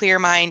in a clear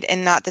mind,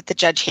 and not that the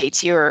judge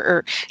hates you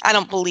or I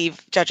don't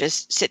believe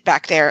judges sit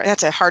back there.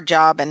 That's a hard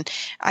job. And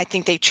I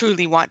think they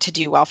truly want to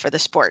do well for the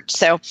sport.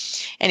 So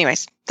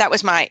anyways, that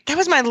was my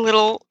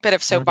little bit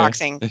of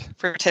soapboxing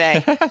for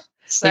today.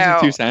 So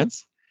There's 2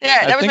 cents.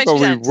 Yeah, that I think was my what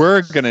 2 we cents.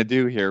 were going to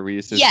do here, we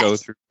used to go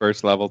through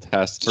first level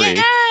test 3.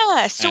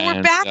 Yeah, so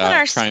we're back on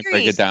our try series. and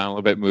break it down a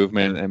little bit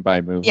movement and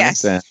by movement.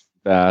 Yes.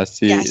 And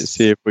see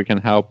if we can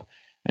help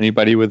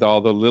anybody with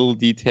all the little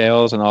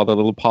details and all the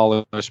little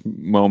polished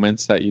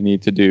moments that you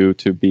need to do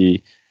to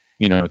be,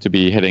 to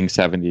be hitting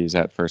 70s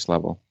at first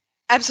level.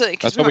 Absolutely.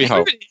 That's what we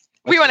hope.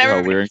 We want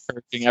everybody. We're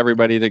encouraging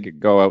everybody to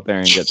go out there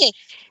and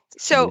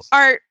So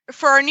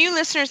for our new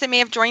listeners that may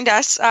have joined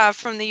us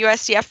from the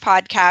USDF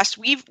podcast,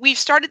 we've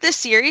started this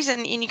series,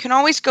 and you can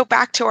always go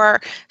back to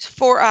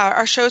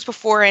our shows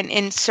before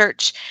and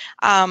search.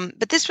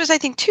 But this was, I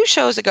think, 2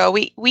 shows ago.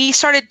 We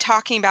started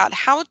talking about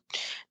how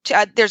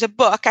there's a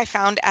book I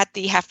found at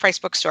the Half Price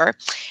Bookstore,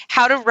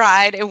 How to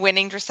Ride a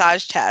Winning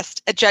Dressage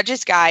Test, A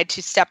Judge's Guide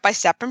to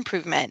Step-by-Step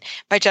Improvement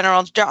by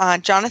General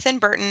Jonathan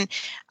Burton,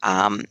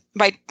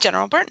 by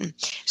General Burton.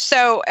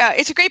 So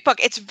it's a great book.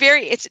 It's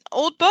an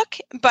old book,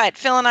 but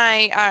Phil and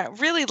I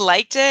really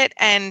liked it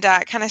and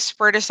kind of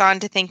spurred us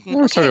on to thinking.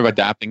 We're sort of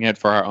adapting it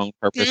for our own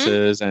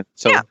purposes. Mm-hmm. And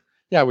so,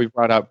 yeah, we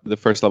brought up the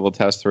first level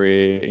test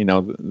 3. You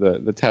know,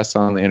 the tests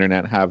on the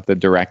internet have the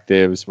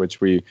directives, which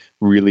we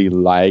really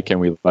like, and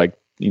we like,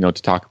 to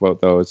talk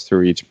about those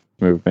through each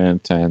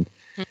movement, and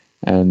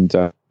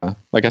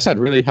like I said,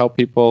 really help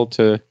people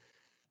to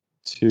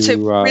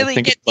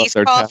really get these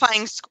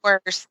qualifying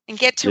scores and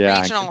get to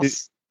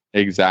regionals.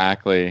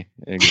 Exactly.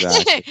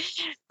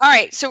 All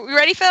right, so we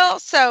ready, Phil?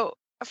 So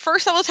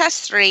first level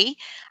test 3,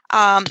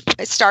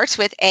 it starts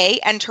with A,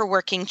 enter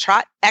working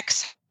trot,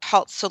 X,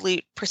 halt,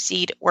 salute,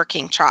 proceed,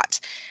 working trot.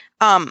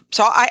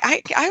 So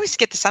I always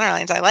get the center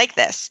lines. I like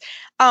this,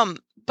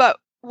 but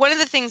one of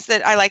the things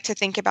that I like to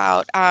think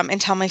about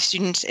and tell my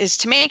students is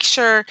to make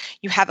sure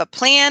you have a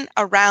plan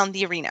around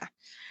the arena,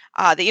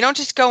 that you don't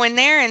just go in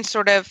there and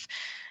sort of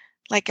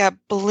like a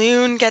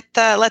balloon, let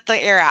the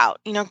air out.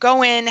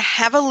 Go in,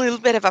 have a little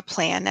bit of a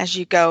plan as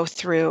you go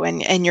through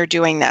and you're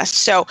doing this.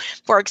 So,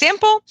 for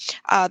example,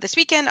 this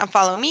weekend on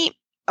Follow Me,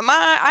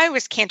 I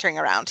was cantering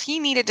around. He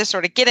needed to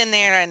sort of get in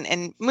there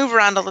and move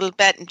around a little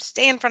bit and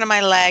stay in front of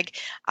my leg.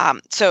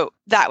 So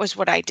that was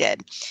what I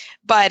did.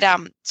 But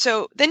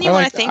so then you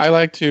want to think. I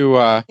like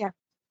to.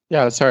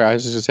 Yeah. Sorry, I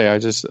was just going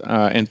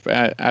to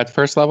say. At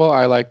first level,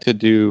 I like to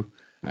do,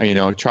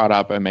 trot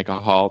up and make a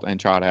halt and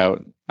trot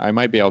out. I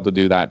might be able to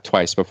do that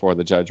twice before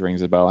the judge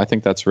rings the bell. I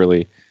think that's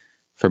really,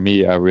 for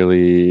me, a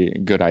really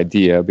good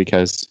idea,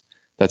 because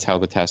that's how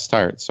the test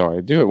starts. So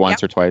I do it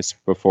once or twice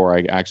before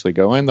I actually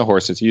go in. The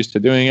horse is used to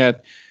doing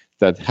it.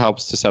 That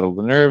helps to settle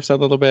the nerves a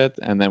little bit.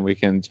 And then we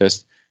can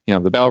just,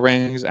 the bell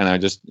rings, and I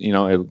just,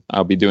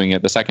 I'll be doing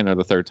it the second or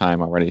the third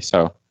time already.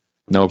 So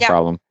no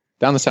problem.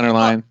 Down the center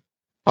line.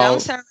 Down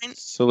the center line.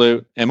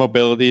 Salute.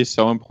 Immobility is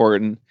so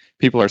important.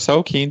 People are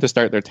so keen to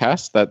start their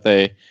test that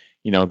they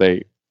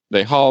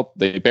halt,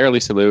 they barely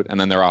salute, and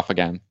then they're off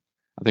again.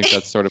 I think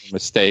that's sort of a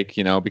mistake,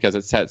 because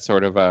it sets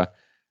sort of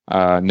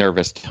a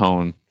nervous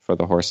tone for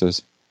the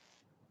horses.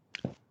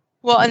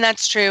 Well, and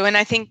that's true. And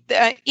I think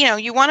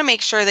you want to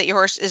make sure that your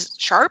horse is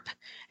sharp,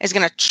 is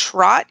going to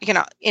trot.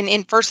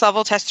 In first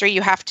level test 3,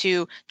 you have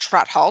to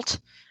trot halt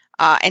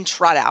and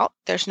trot out.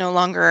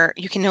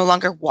 You can no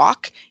longer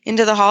walk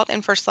into the halt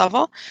in first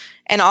level.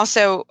 And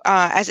also,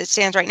 as it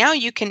stands right now,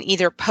 you can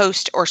either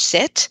post or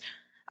sit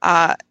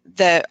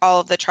all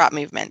of the trot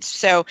movements.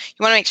 So you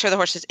want to make sure the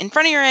horse is in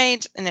front of your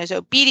aids and is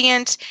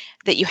obedient,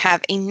 that you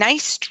have a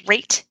nice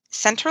straight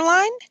center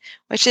line,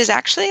 which is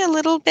actually a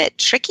little bit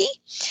tricky.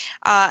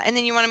 And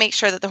then you want to make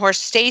sure that the horse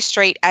stays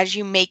straight as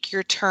you make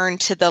your turn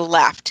to the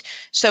left.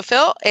 So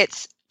Phil,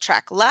 it's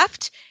track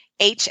left,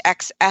 H,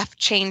 X, F,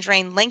 change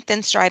rein,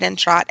 lengthen, stride, and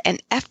trot,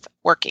 and F,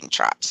 working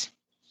trot.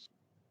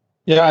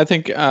 Yeah, I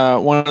think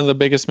one of the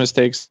biggest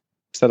mistakes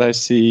that I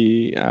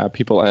see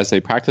people as they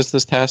practice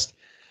this test,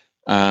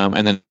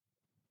 and then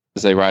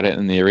as they ride it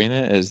in the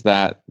arena, is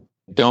that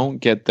don't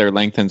get their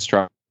lengthened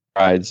strides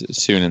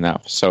soon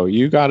enough. So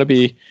you got to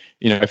be,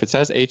 if it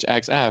says H,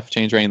 X, F,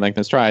 change rein,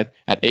 lengthen, stride,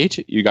 at H,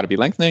 you got to be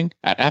lengthening.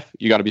 At F,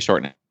 you got to be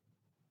shortening.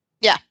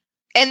 Yeah.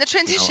 And the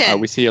transition.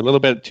 We see a little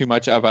bit too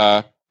much of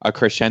a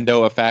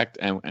crescendo effect.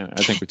 And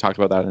I think we talked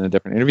about that in a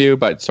different interview,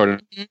 but sort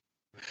of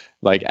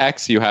like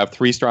X, you have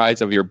 3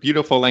 strides of your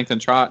beautiful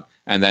lengthened trot,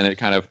 and then it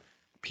kind of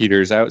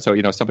peters out. So,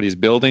 somebody's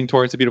building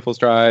towards the beautiful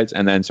strides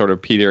and then sort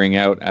of petering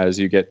out as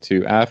you get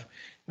to F.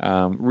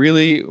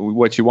 Really,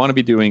 what you want to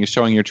be doing is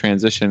showing your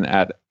transition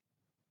at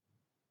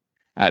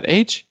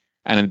H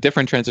and a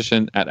different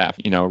transition at F.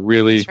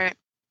 Really, right.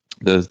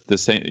 the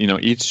same.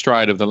 Each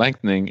stride of the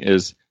lengthening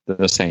is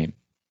the same.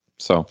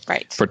 So,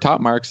 for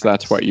top marks,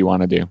 that's what you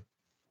want to do.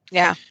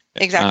 Yeah,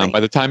 exactly.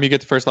 By the time you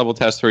get to first level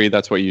test 3,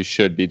 that's what you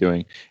should be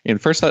doing. In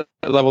first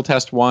level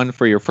test 1,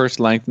 for your first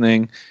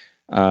lengthening,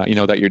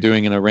 that you're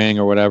doing in a ring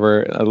or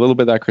whatever, a little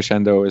bit of that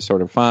crescendo is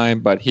sort of fine.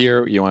 But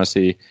here you want to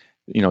see,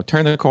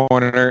 turn the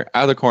corner,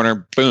 out of the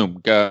corner,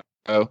 boom, go.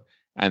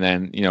 And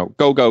then,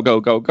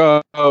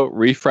 go,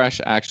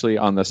 refresh actually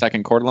on the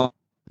second quarter line.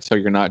 So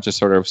you're not just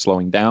sort of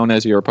slowing down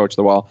as you approach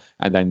the wall.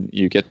 And then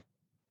you get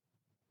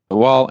the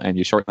wall and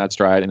you shorten that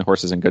stride and the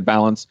horse is in good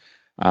balance.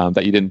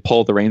 That you didn't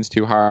pull the reins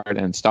too hard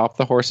and stop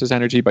the horse's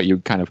energy, but you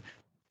kind of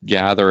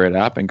gather it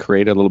up and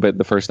create a little bit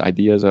the first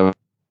ideas of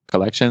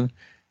collection.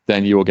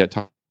 Then you will get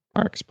top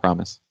marks,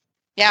 promise.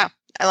 Yeah,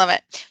 I love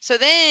it. So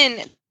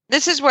then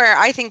this is where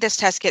I think this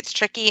test gets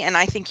tricky, and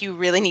I think you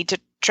really need to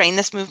train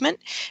this movement,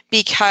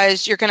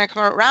 because you're going to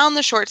come around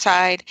the short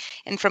side,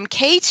 and from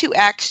K to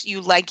X, you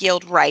leg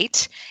yield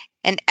right,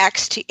 and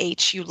X to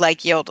H, you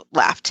leg yield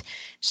left.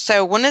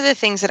 So one of the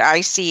things that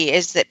I see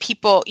is that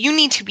you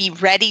need to be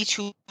ready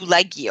to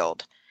leg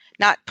yield,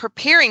 not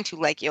preparing to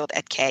leg yield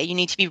at K. You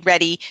need to be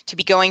ready to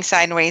be going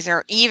sideways,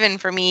 or even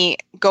for me,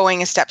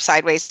 going a step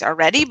sideways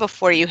already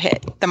before you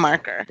hit the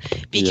marker.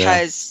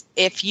 Because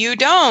if you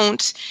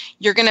don't,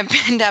 you're going to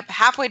end up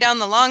halfway down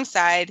the long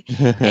side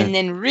and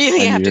then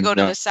really have to go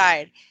to the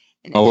side.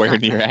 Nowhere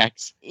near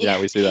X.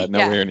 Yeah, we see that.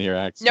 Nowhere near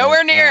X.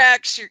 Nowhere near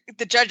X.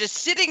 The judge is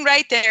sitting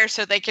right there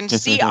so they can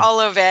see all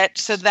of it.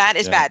 So that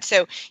is bad.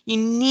 So you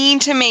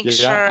need to make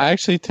sure. I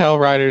actually tell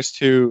riders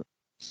to,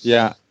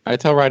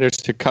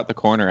 cut the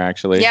corner,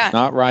 actually. Yeah.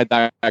 Not ride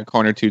that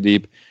corner too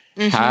deep.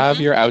 Have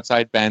your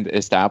outside bend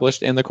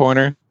established in the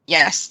corner.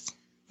 Yes.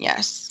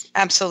 Yes,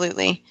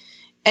 absolutely.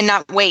 And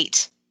not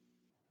wait.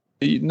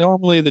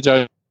 Normally the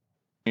judge,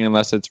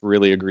 unless it's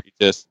really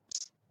egregious,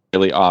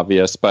 really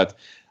obvious, but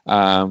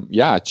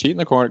cheat in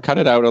the corner, cut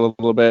it out a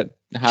little bit,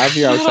 have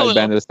your outside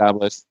bend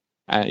established.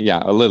 A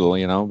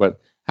little, but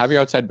have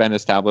your outside bend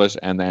established,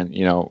 and then,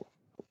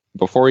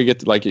 before you get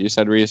to, like you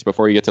said, Reese,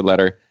 before you get to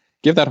letter,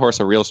 give that horse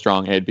a real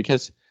strong aid,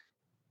 because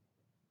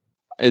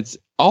it's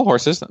all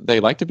horses, they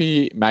like to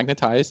be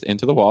magnetized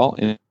into the wall,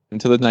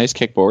 into the nice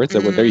kickboards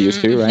that what they're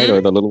used to, right?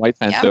 Or the little white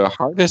fence. Yep. The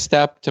hardest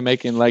step to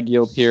making leg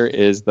yield here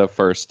is the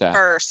first step.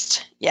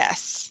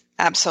 Yes,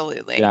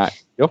 absolutely. Yeah.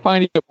 You'll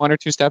find you get 1 or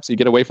 2 steps, you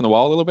get away from the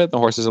wall a little bit, the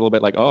horse is a little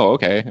bit like, oh,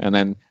 okay, and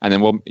then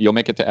you'll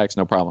make it to X,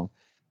 no problem.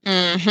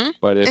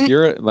 But if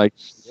you're a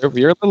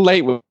little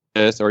late with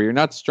this, or you're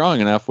not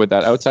strong enough with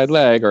that outside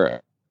leg,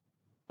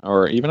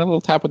 or even a little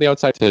tap with the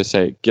outside to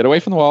say, get away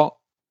from the wall,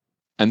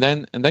 and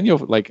then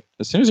you'll,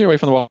 as soon as you're away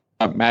from the wall,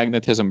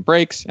 magnetism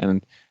breaks,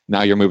 and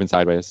now you're moving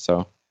sideways.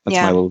 So that's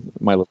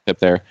my little tip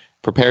there.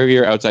 Prepare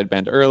your outside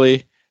bend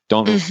early.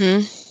 Don't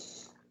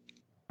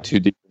too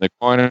deep in the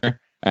corner,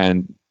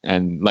 and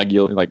leg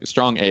yield,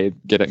 strong aid,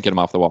 get them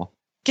off the wall.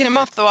 Get them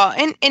off the wall.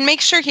 And make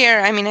sure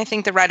here, I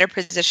think the rider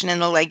position in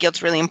the leg yield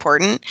is really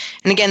important.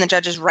 And again, the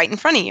judge is right in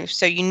front of you.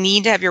 So you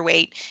need to have your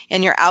weight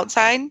in your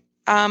outside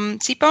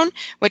seat bone,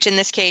 which in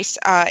this case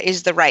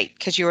is the right,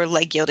 because you are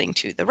leg yielding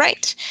to the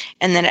right.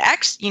 And then at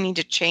X, you need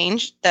to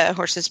change the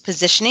horse's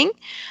positioning.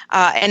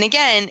 And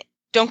again,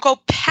 don't go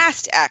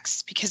past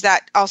X, because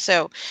that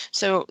also,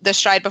 so the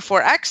stride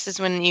before X is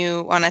when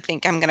you want to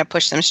think, I'm going to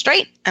push them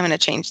straight, I'm going to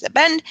change the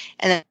bend,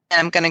 and then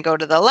I'm going to go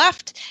to the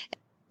left.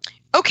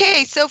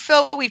 Okay, so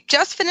Phil, we've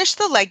just finished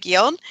the leg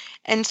yield.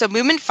 And so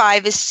movement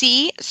 5 is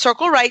C,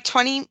 circle right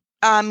 20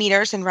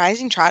 meters in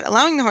rising trot,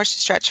 allowing the horse to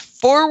stretch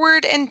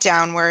forward and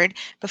downward.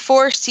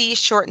 Before C,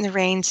 shorten the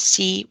reins,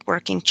 C,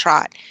 working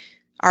trot.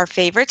 Our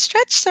favorite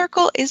stretch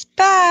circle is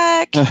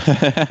back.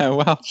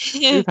 Well,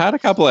 we've had a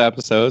couple of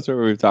episodes where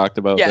we've talked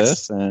about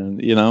this, and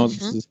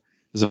this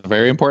is a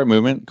very important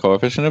movement,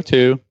 coefficient of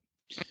 2.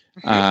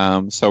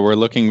 So we're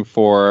looking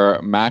for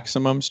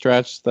maximum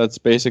stretch. That's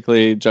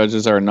basically,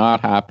 judges are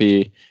not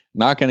happy,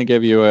 not going to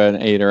give you an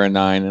 8 or a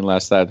 9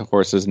 unless that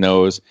horse's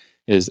nose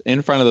is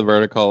in front of the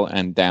vertical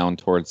and down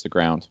towards the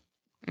ground.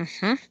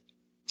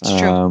 It's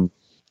true.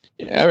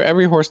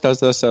 Every horse does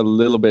this a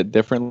little bit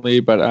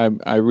differently, but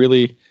I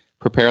really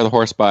prepare the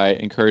horse by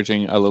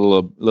encouraging a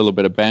little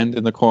bit of bend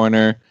in the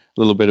corner, a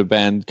little bit of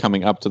bend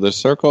coming up to the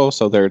circle,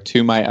 so they're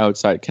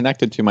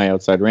connected to my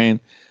outside rein,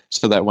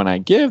 so that when I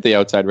give the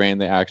outside rein,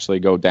 they actually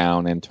go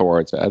down and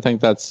towards it. I think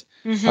that's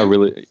a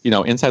really,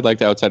 inside leg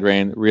to outside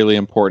rein, really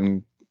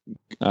important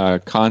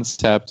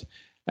concept,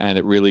 and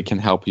it really can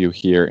help you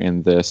here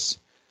in this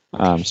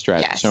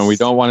stretch. Yes. So we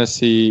don't want to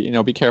see,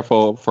 be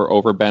careful for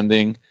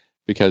overbending,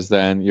 because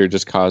then you're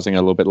just causing a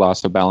little bit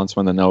loss of balance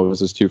when the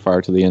nose is too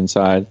far to the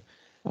inside.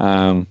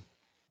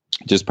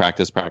 Just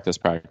practice.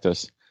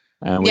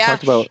 And we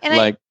talked about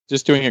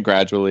just doing it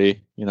gradually,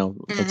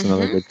 that's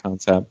another good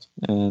concept.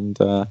 And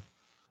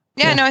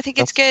I think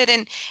it's good.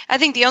 And I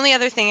think the only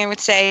other thing I would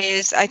say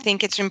is, I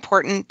think it's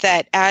important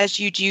that as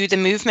you do the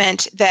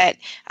movement, that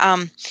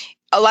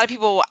a lot of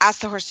people will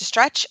ask the horse to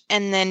stretch,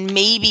 and then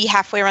maybe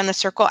halfway around the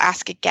circle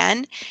ask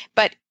again,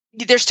 but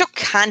there's still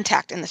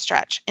contact in the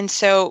stretch. And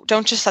so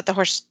don't just let the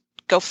horse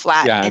go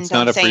flat and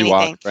don't say anything.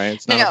 Walk, right?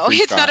 It's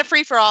not a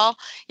free for all.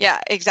 Yeah,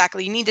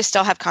 exactly. You need to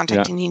still have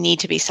contact, and you need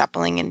to be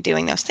suppling and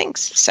doing those things.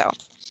 So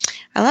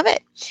I love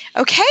it.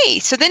 Okay,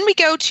 so then we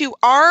go to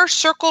our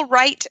circle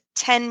right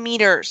 10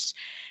 meters.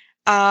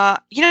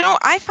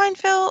 I find,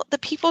 Phil, the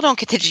people don't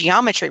get the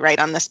geometry right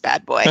on this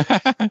bad boy.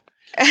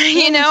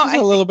 It's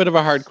a little bit of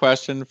a hard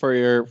question for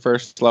your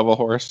first level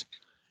horse.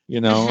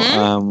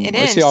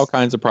 I see all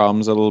kinds of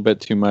problems, a little bit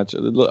too much.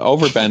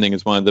 Overbending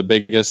is one of the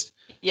biggest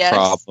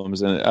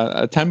problems. And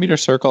a 10-meter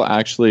circle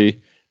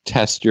actually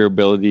tests your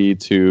ability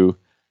to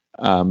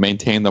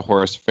maintain the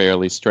horse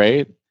fairly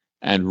straight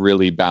and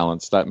really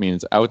balanced. That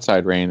means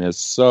outside rein is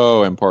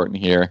so important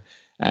here.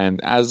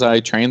 And as I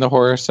train the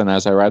horse and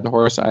as I ride the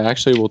horse, I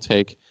actually will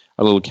take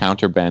a little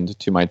counter bend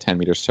to my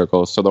 10-meter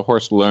circle, so the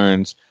horse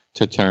learns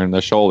to turn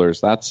the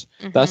shoulders. That's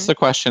the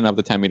question of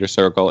the 10-meter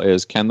circle,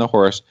 is can the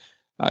horse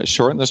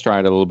shorten the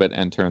stride a little bit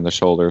and turn the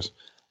shoulders?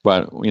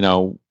 But,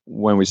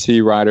 when we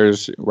see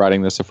riders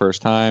riding this the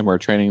first time or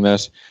training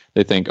this,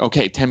 they think,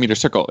 okay, 10-meter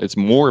circle, it's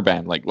more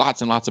bend, like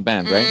lots and lots of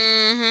bend, right?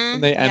 Mm-hmm.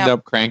 And they end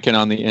up cranking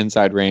on the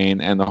inside rein,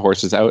 and the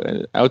horse's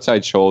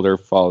outside shoulder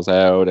falls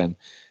out, and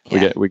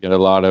we get a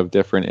lot of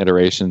different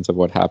iterations of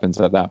what happens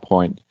at that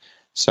point.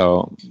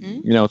 So,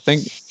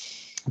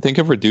 think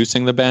of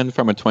reducing the bend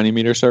from a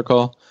 20-meter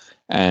circle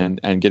and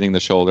getting the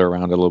shoulder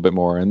around a little bit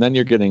more. And then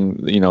you're getting,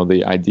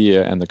 the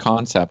idea and the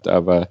concept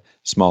of a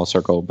small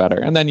circle better.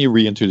 And then you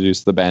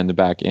reintroduce the bend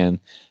back in.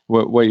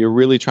 What you're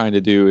really trying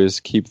to do is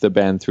keep the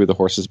bend through the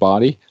horse's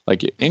body.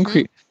 Like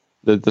increase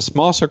the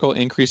small circle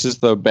increases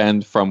the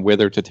bend from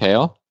wither to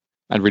tail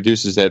and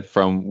reduces it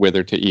from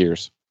wither to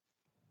ears.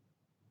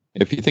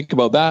 If you think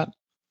about that,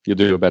 you'll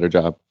do a better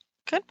job.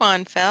 Good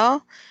one,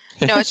 Phil.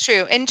 No, it's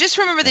true. And just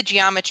remember the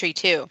geometry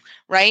too,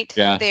 right?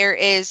 Yeah. There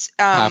is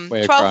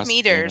 12 12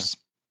 meters.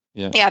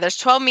 Yeah, there's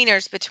 12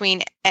 meters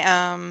between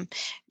the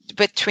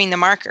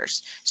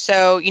markers.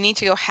 So you need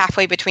to go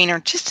halfway between, or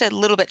just a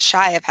little bit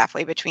shy of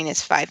halfway between,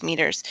 is 5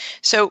 meters.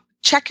 So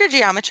check your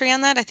geometry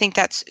on that. I think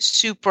that's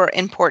super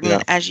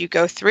important as you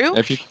go through.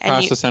 If you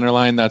cross the center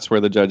line, that's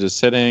where the judge is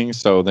sitting.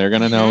 So they're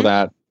going to know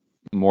that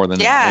more than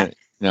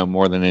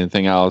more than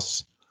anything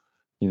else.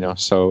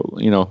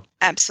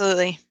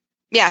 Absolutely.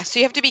 Yeah, so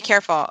you have to be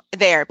careful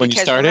there. When you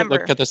start it,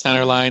 look at the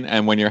center line,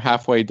 and when you're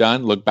halfway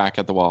done, look back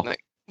at the wall.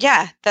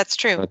 Yeah, that's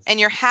true. And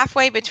you're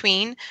halfway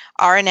between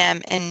R and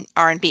M and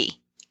R and B.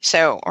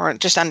 So, or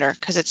just under,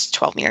 because it's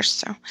 12 meters.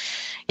 So,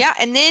 yeah.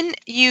 And then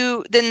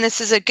this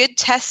is a good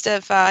test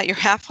of your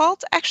half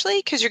halt, actually,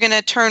 because you're going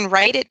to turn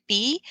right at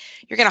B.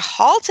 You're going to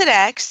halt at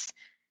X,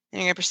 and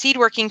you're going to proceed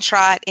working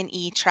trot in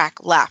E, track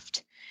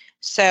left.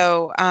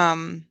 So,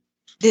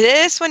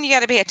 this one you got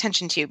to pay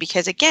attention to,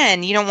 because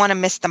again, you don't want to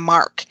miss the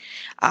mark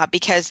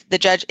because the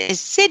judge is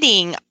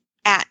sitting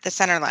at the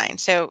center line.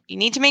 So you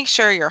need to make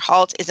sure your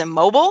halt is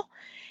immobile,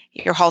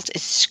 your halt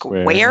is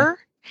square.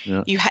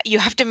 Yeah. You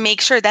have to make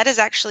sure that is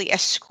actually a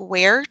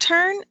square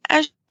turn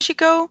as you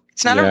go.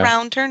 It's not a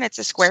round turn, it's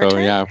a square turn.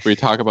 So if we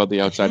talk about the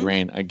outside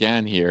rein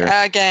again here,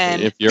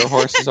 if your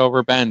horse is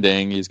over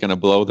bending, he's going to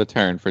blow the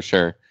turn for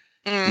sure.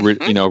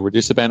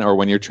 Reduce the bend, or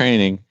when you're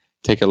training,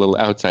 take a little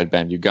outside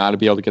bend. You got to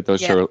be able to get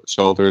those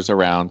shoulders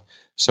around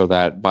so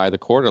that by the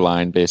quarter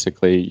line,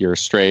 basically, you're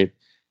straight,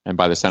 and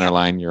by the center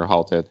line, you're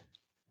halted.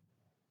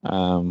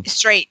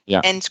 Straight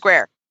and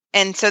square.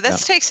 And so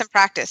this takes some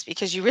practice,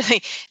 because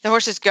the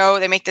horses go,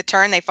 they make the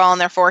turn, they fall on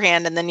their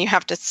forehand, and then you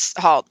have to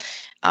halt.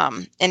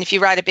 And if you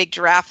ride a big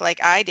giraffe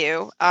like I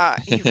do,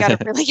 you've got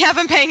to really have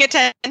them paying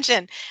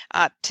attention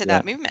to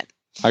that movement.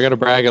 I got to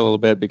brag a little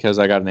bit, because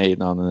I got an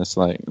 8 on this,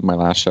 like my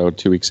last show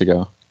 2 weeks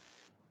ago.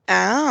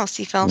 Oh,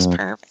 Phil's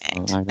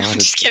perfect. I know. I'm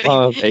just kidding.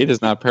 Well, 8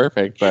 is not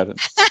perfect, but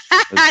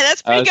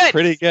that's pretty good.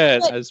 Pretty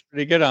good. I was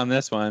pretty good on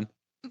this one.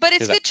 But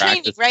it's good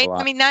training, right?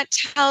 I mean, that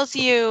tells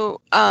you,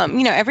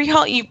 every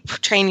halt you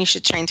train, you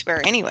should train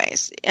square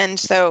anyways. And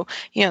so,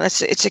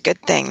 it's a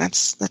good thing.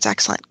 That's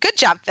excellent. Good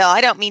job, Phil.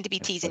 I don't mean to be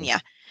teasing you.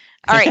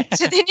 All right.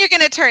 So then you're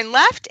going to turn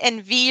left,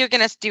 and V, you're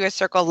going to do a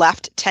circle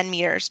left 10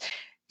 meters.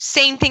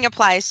 Same thing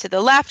applies to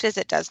the left as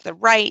it does the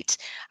right.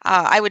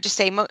 I would just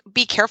say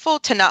be careful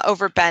to not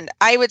overbend.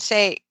 I would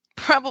say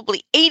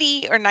probably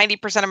 80 or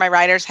 90% of my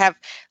riders have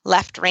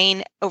left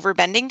rein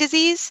overbending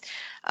disease.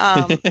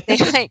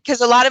 Because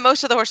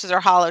most of the horses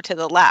are hollow to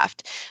the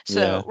left.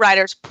 So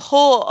riders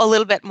pull a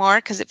little bit more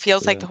because it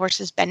feels like the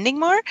horse is bending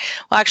more.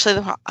 Well, actually,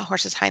 the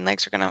horse's hind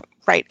legs are going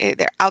to,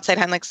 their outside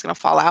hind legs are going to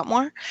fall out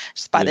more,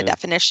 just by the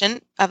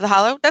definition of the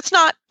hollow. That's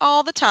not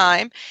all the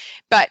time,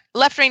 but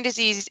left rein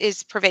disease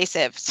is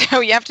pervasive.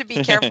 So you have to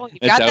be careful. You've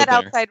got that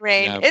outside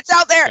rein. It's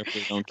out there.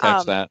 Don't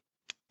catch that.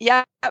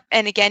 Yeah.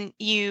 And again,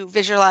 you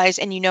visualize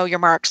and you know your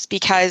marks,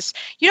 because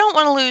you don't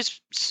want to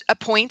lose a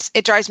point.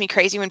 It drives me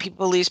crazy when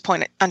people lose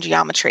point on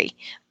geometry.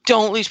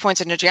 Don't lose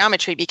points on your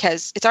geometry,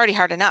 because it's already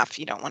hard enough.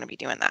 You don't want to be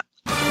doing that.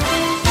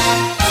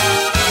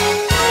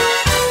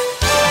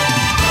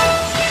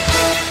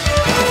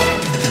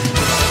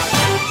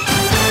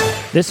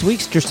 This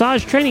week's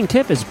dressage training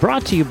tip is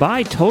brought to you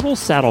by Total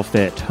Saddle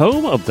Fit,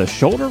 home of the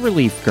shoulder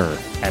relief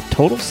girth at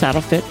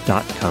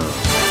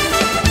TotalSaddleFit.com.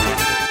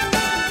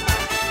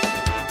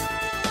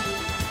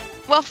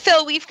 Well,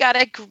 Phil, we've got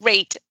a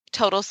great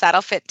Total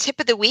Saddle Fit tip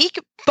of the week,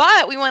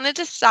 but we wanted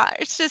to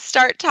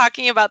start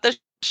talking about the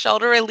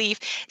shoulder relief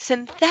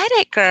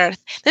synthetic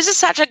girth. This is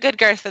such a good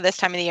girth for this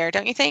time of the year,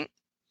 don't you think?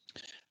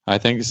 I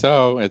think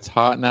so. It's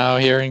hot now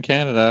here in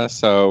Canada,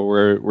 so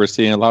we're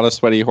seeing a lot of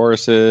sweaty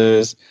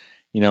horses,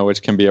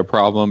 which can be a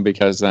problem,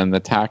 because then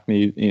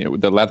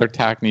the leather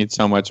tack needs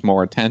so much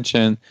more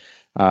attention.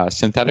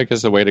 Synthetic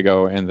is the way to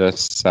go in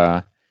this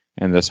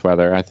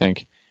weather, I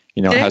think.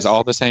 It has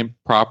all the same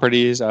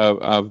properties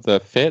of the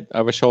fit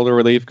of a shoulder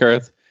relief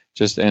girth,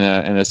 just in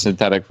a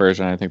synthetic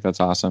version. I think that's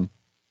awesome.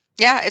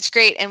 Yeah, it's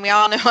great. And we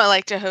all know I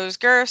like to hose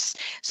girths.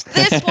 So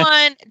this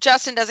one,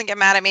 Justin doesn't get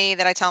mad at me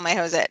that I tell him I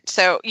hose it.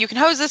 So you can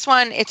hose this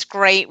one. It's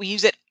great. We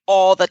use it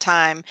all the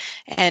time,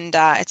 and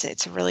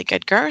it's a really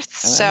good girth.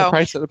 So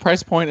the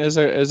price point is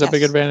a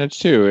big advantage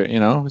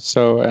too.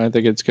 So I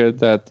think it's good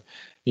that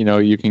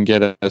you can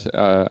get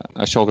a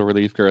shoulder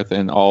relief girth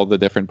in all the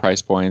different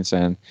price points,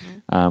 and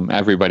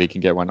everybody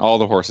can get one. All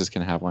the horses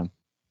can have one.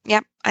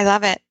 Yep, I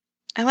love it.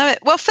 I love it.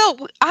 Well,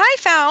 Phil,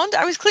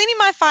 I was cleaning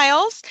my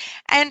files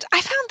and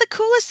I found the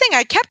coolest thing.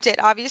 I kept it,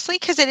 obviously,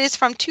 because it is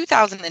from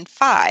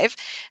 2005.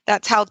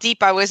 That's how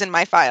deep I was in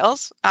my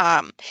files.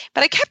 But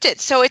I kept it.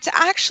 So it's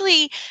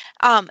actually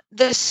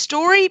the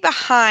story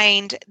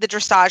behind the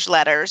dressage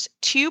letters,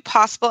 2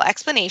 possible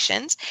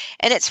explanations,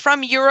 and it's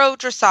from Euro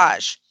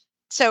Dressage.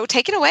 So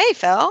take it away,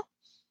 Phil.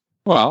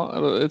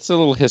 Well, it's a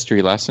little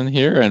history lesson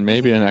here and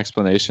maybe an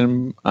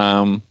explanation.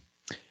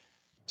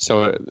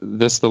 So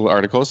this little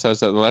article says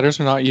that the letters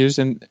were not used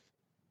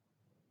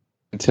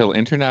until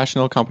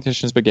international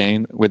competitions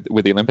began with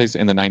the Olympics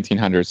in the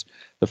 1900s.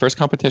 The first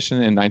competition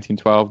in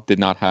 1912 did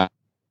not have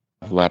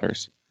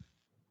letters.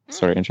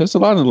 Sorry, just a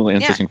lot of little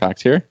interesting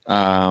facts here.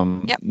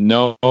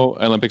 No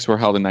Olympics were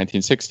held in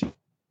 1960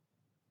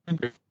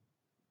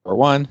 or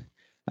one,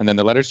 and then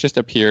the letters just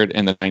appeared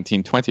in the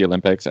 1920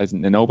 Olympics, as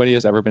nobody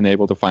has ever been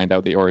able to find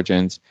out the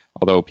origins,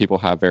 although people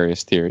have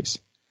various theories.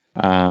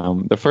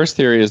 The first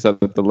theory is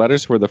that the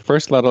letters were the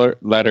first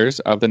letters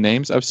of the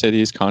names of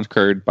cities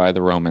conquered by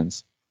the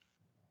Romans.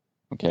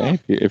 Okay,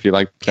 if you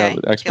like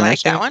that explanation. You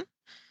like that one?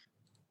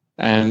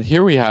 And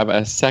here we have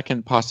a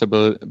second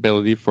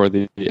possibility for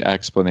the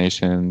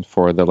explanation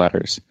for the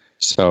letters.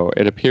 So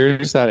it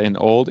appears that in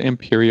old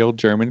imperial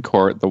German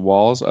court, the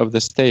walls of the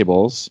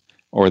stables,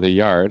 or the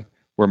yard,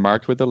 were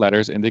marked with the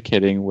letters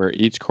indicating where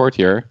each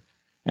courtier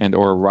and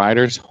or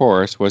rider's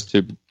horse was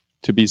to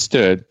be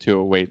stood to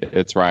await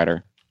its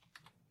rider.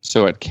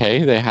 So at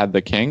K, they had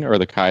the king or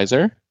the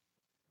Kaiser.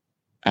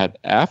 At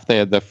F, they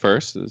had the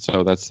first.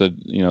 So that's the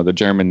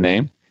German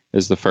name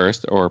is the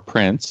first, or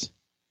prince.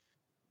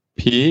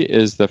 P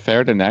is the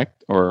Ferdinand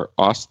or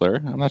Ostler.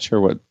 I'm not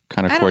sure what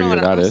kind of courtier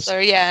that is.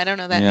 Yeah, I don't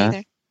know that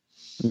either.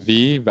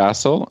 V,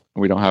 vassal.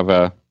 We don't have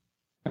a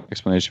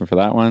explanation for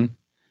that one.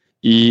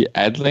 E,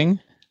 Edling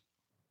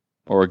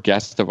or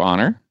guest of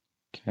honor.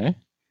 Okay.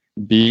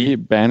 B,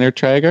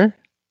 Bannerträger,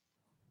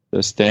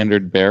 the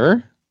standard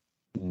bearer.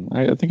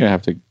 I think I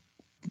have to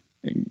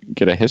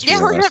get a history lesson here.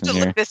 Yeah, we're going to have to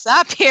look this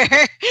up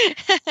here.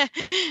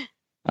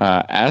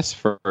 S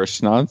for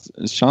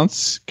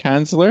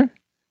Schanzkanzler,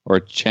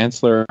 or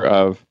Chancellor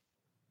of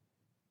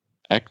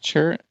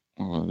Eccher.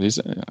 Oh,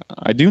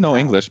 I do know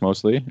English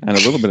mostly, and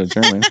a little bit of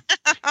German.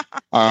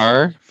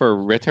 R for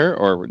Ritter,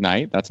 or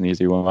Knight. That's an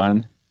easy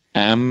one.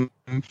 M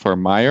for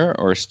Meyer,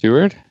 or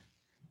Steward.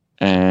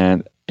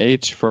 And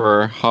H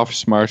for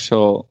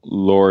Hofmarschall,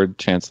 Lord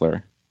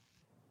Chancellor.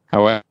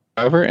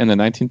 However, in the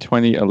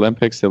 1920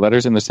 Olympics, the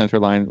letters in the center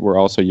line were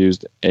also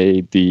used A,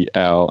 D,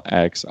 L,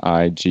 X,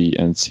 I, G,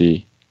 and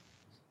C.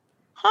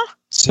 Huh.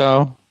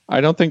 So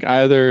I don't think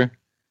either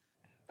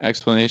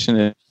explanation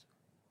is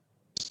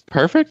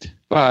perfect,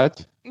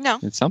 but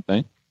it's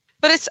something.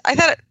 But I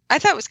thought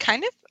it was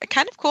kind of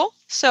cool.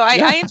 So I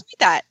enjoyed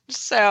that.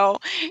 So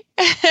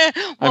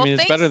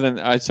it's better than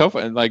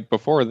like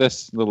before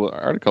this little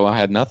article. I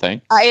had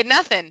nothing. I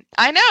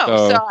know.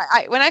 So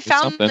when I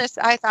found this,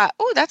 I thought,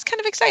 oh, that's kind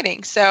of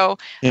exciting. So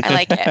I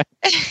like it.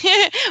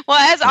 Well,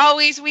 as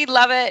always, we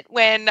love it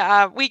when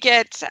we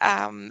get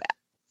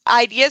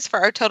ideas for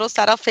our Total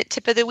Saddle Fit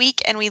Tip of the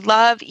Week, and we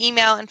love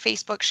email and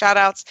Facebook shout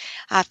outs.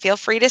 Feel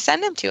free to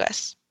send them to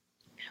us.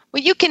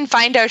 Well, you can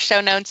find our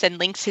show notes and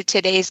links to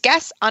today's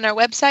guests on our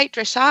website,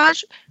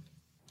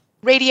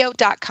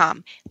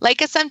 dressageradio.com.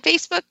 Like us on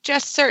Facebook,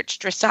 just search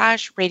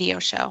Dressage Radio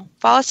Show.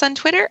 Follow us on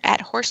Twitter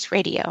 @Horse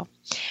Radio.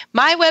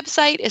 My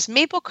website is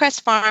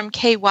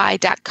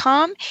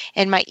maplecrestfarmky.com,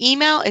 and my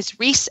email is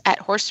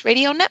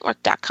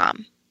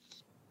reese@horseradionetwork.com.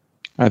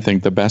 I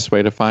think the best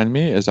way to find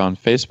me is on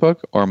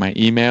Facebook, or my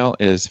email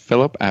is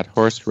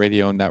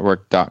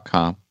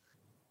philip@horseradionetwork.com.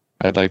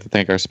 I'd like to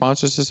thank our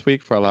sponsors this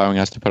week for allowing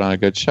us to put on a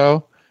good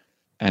show.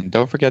 And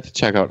don't forget to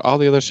check out all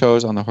the other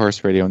shows on the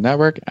Horse Radio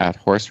Network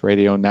at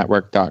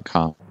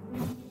horseradionetwork.com.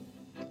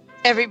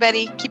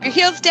 Everybody, keep your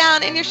heels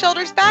down and your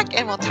shoulders back,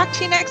 and we'll talk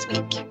to you next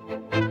week.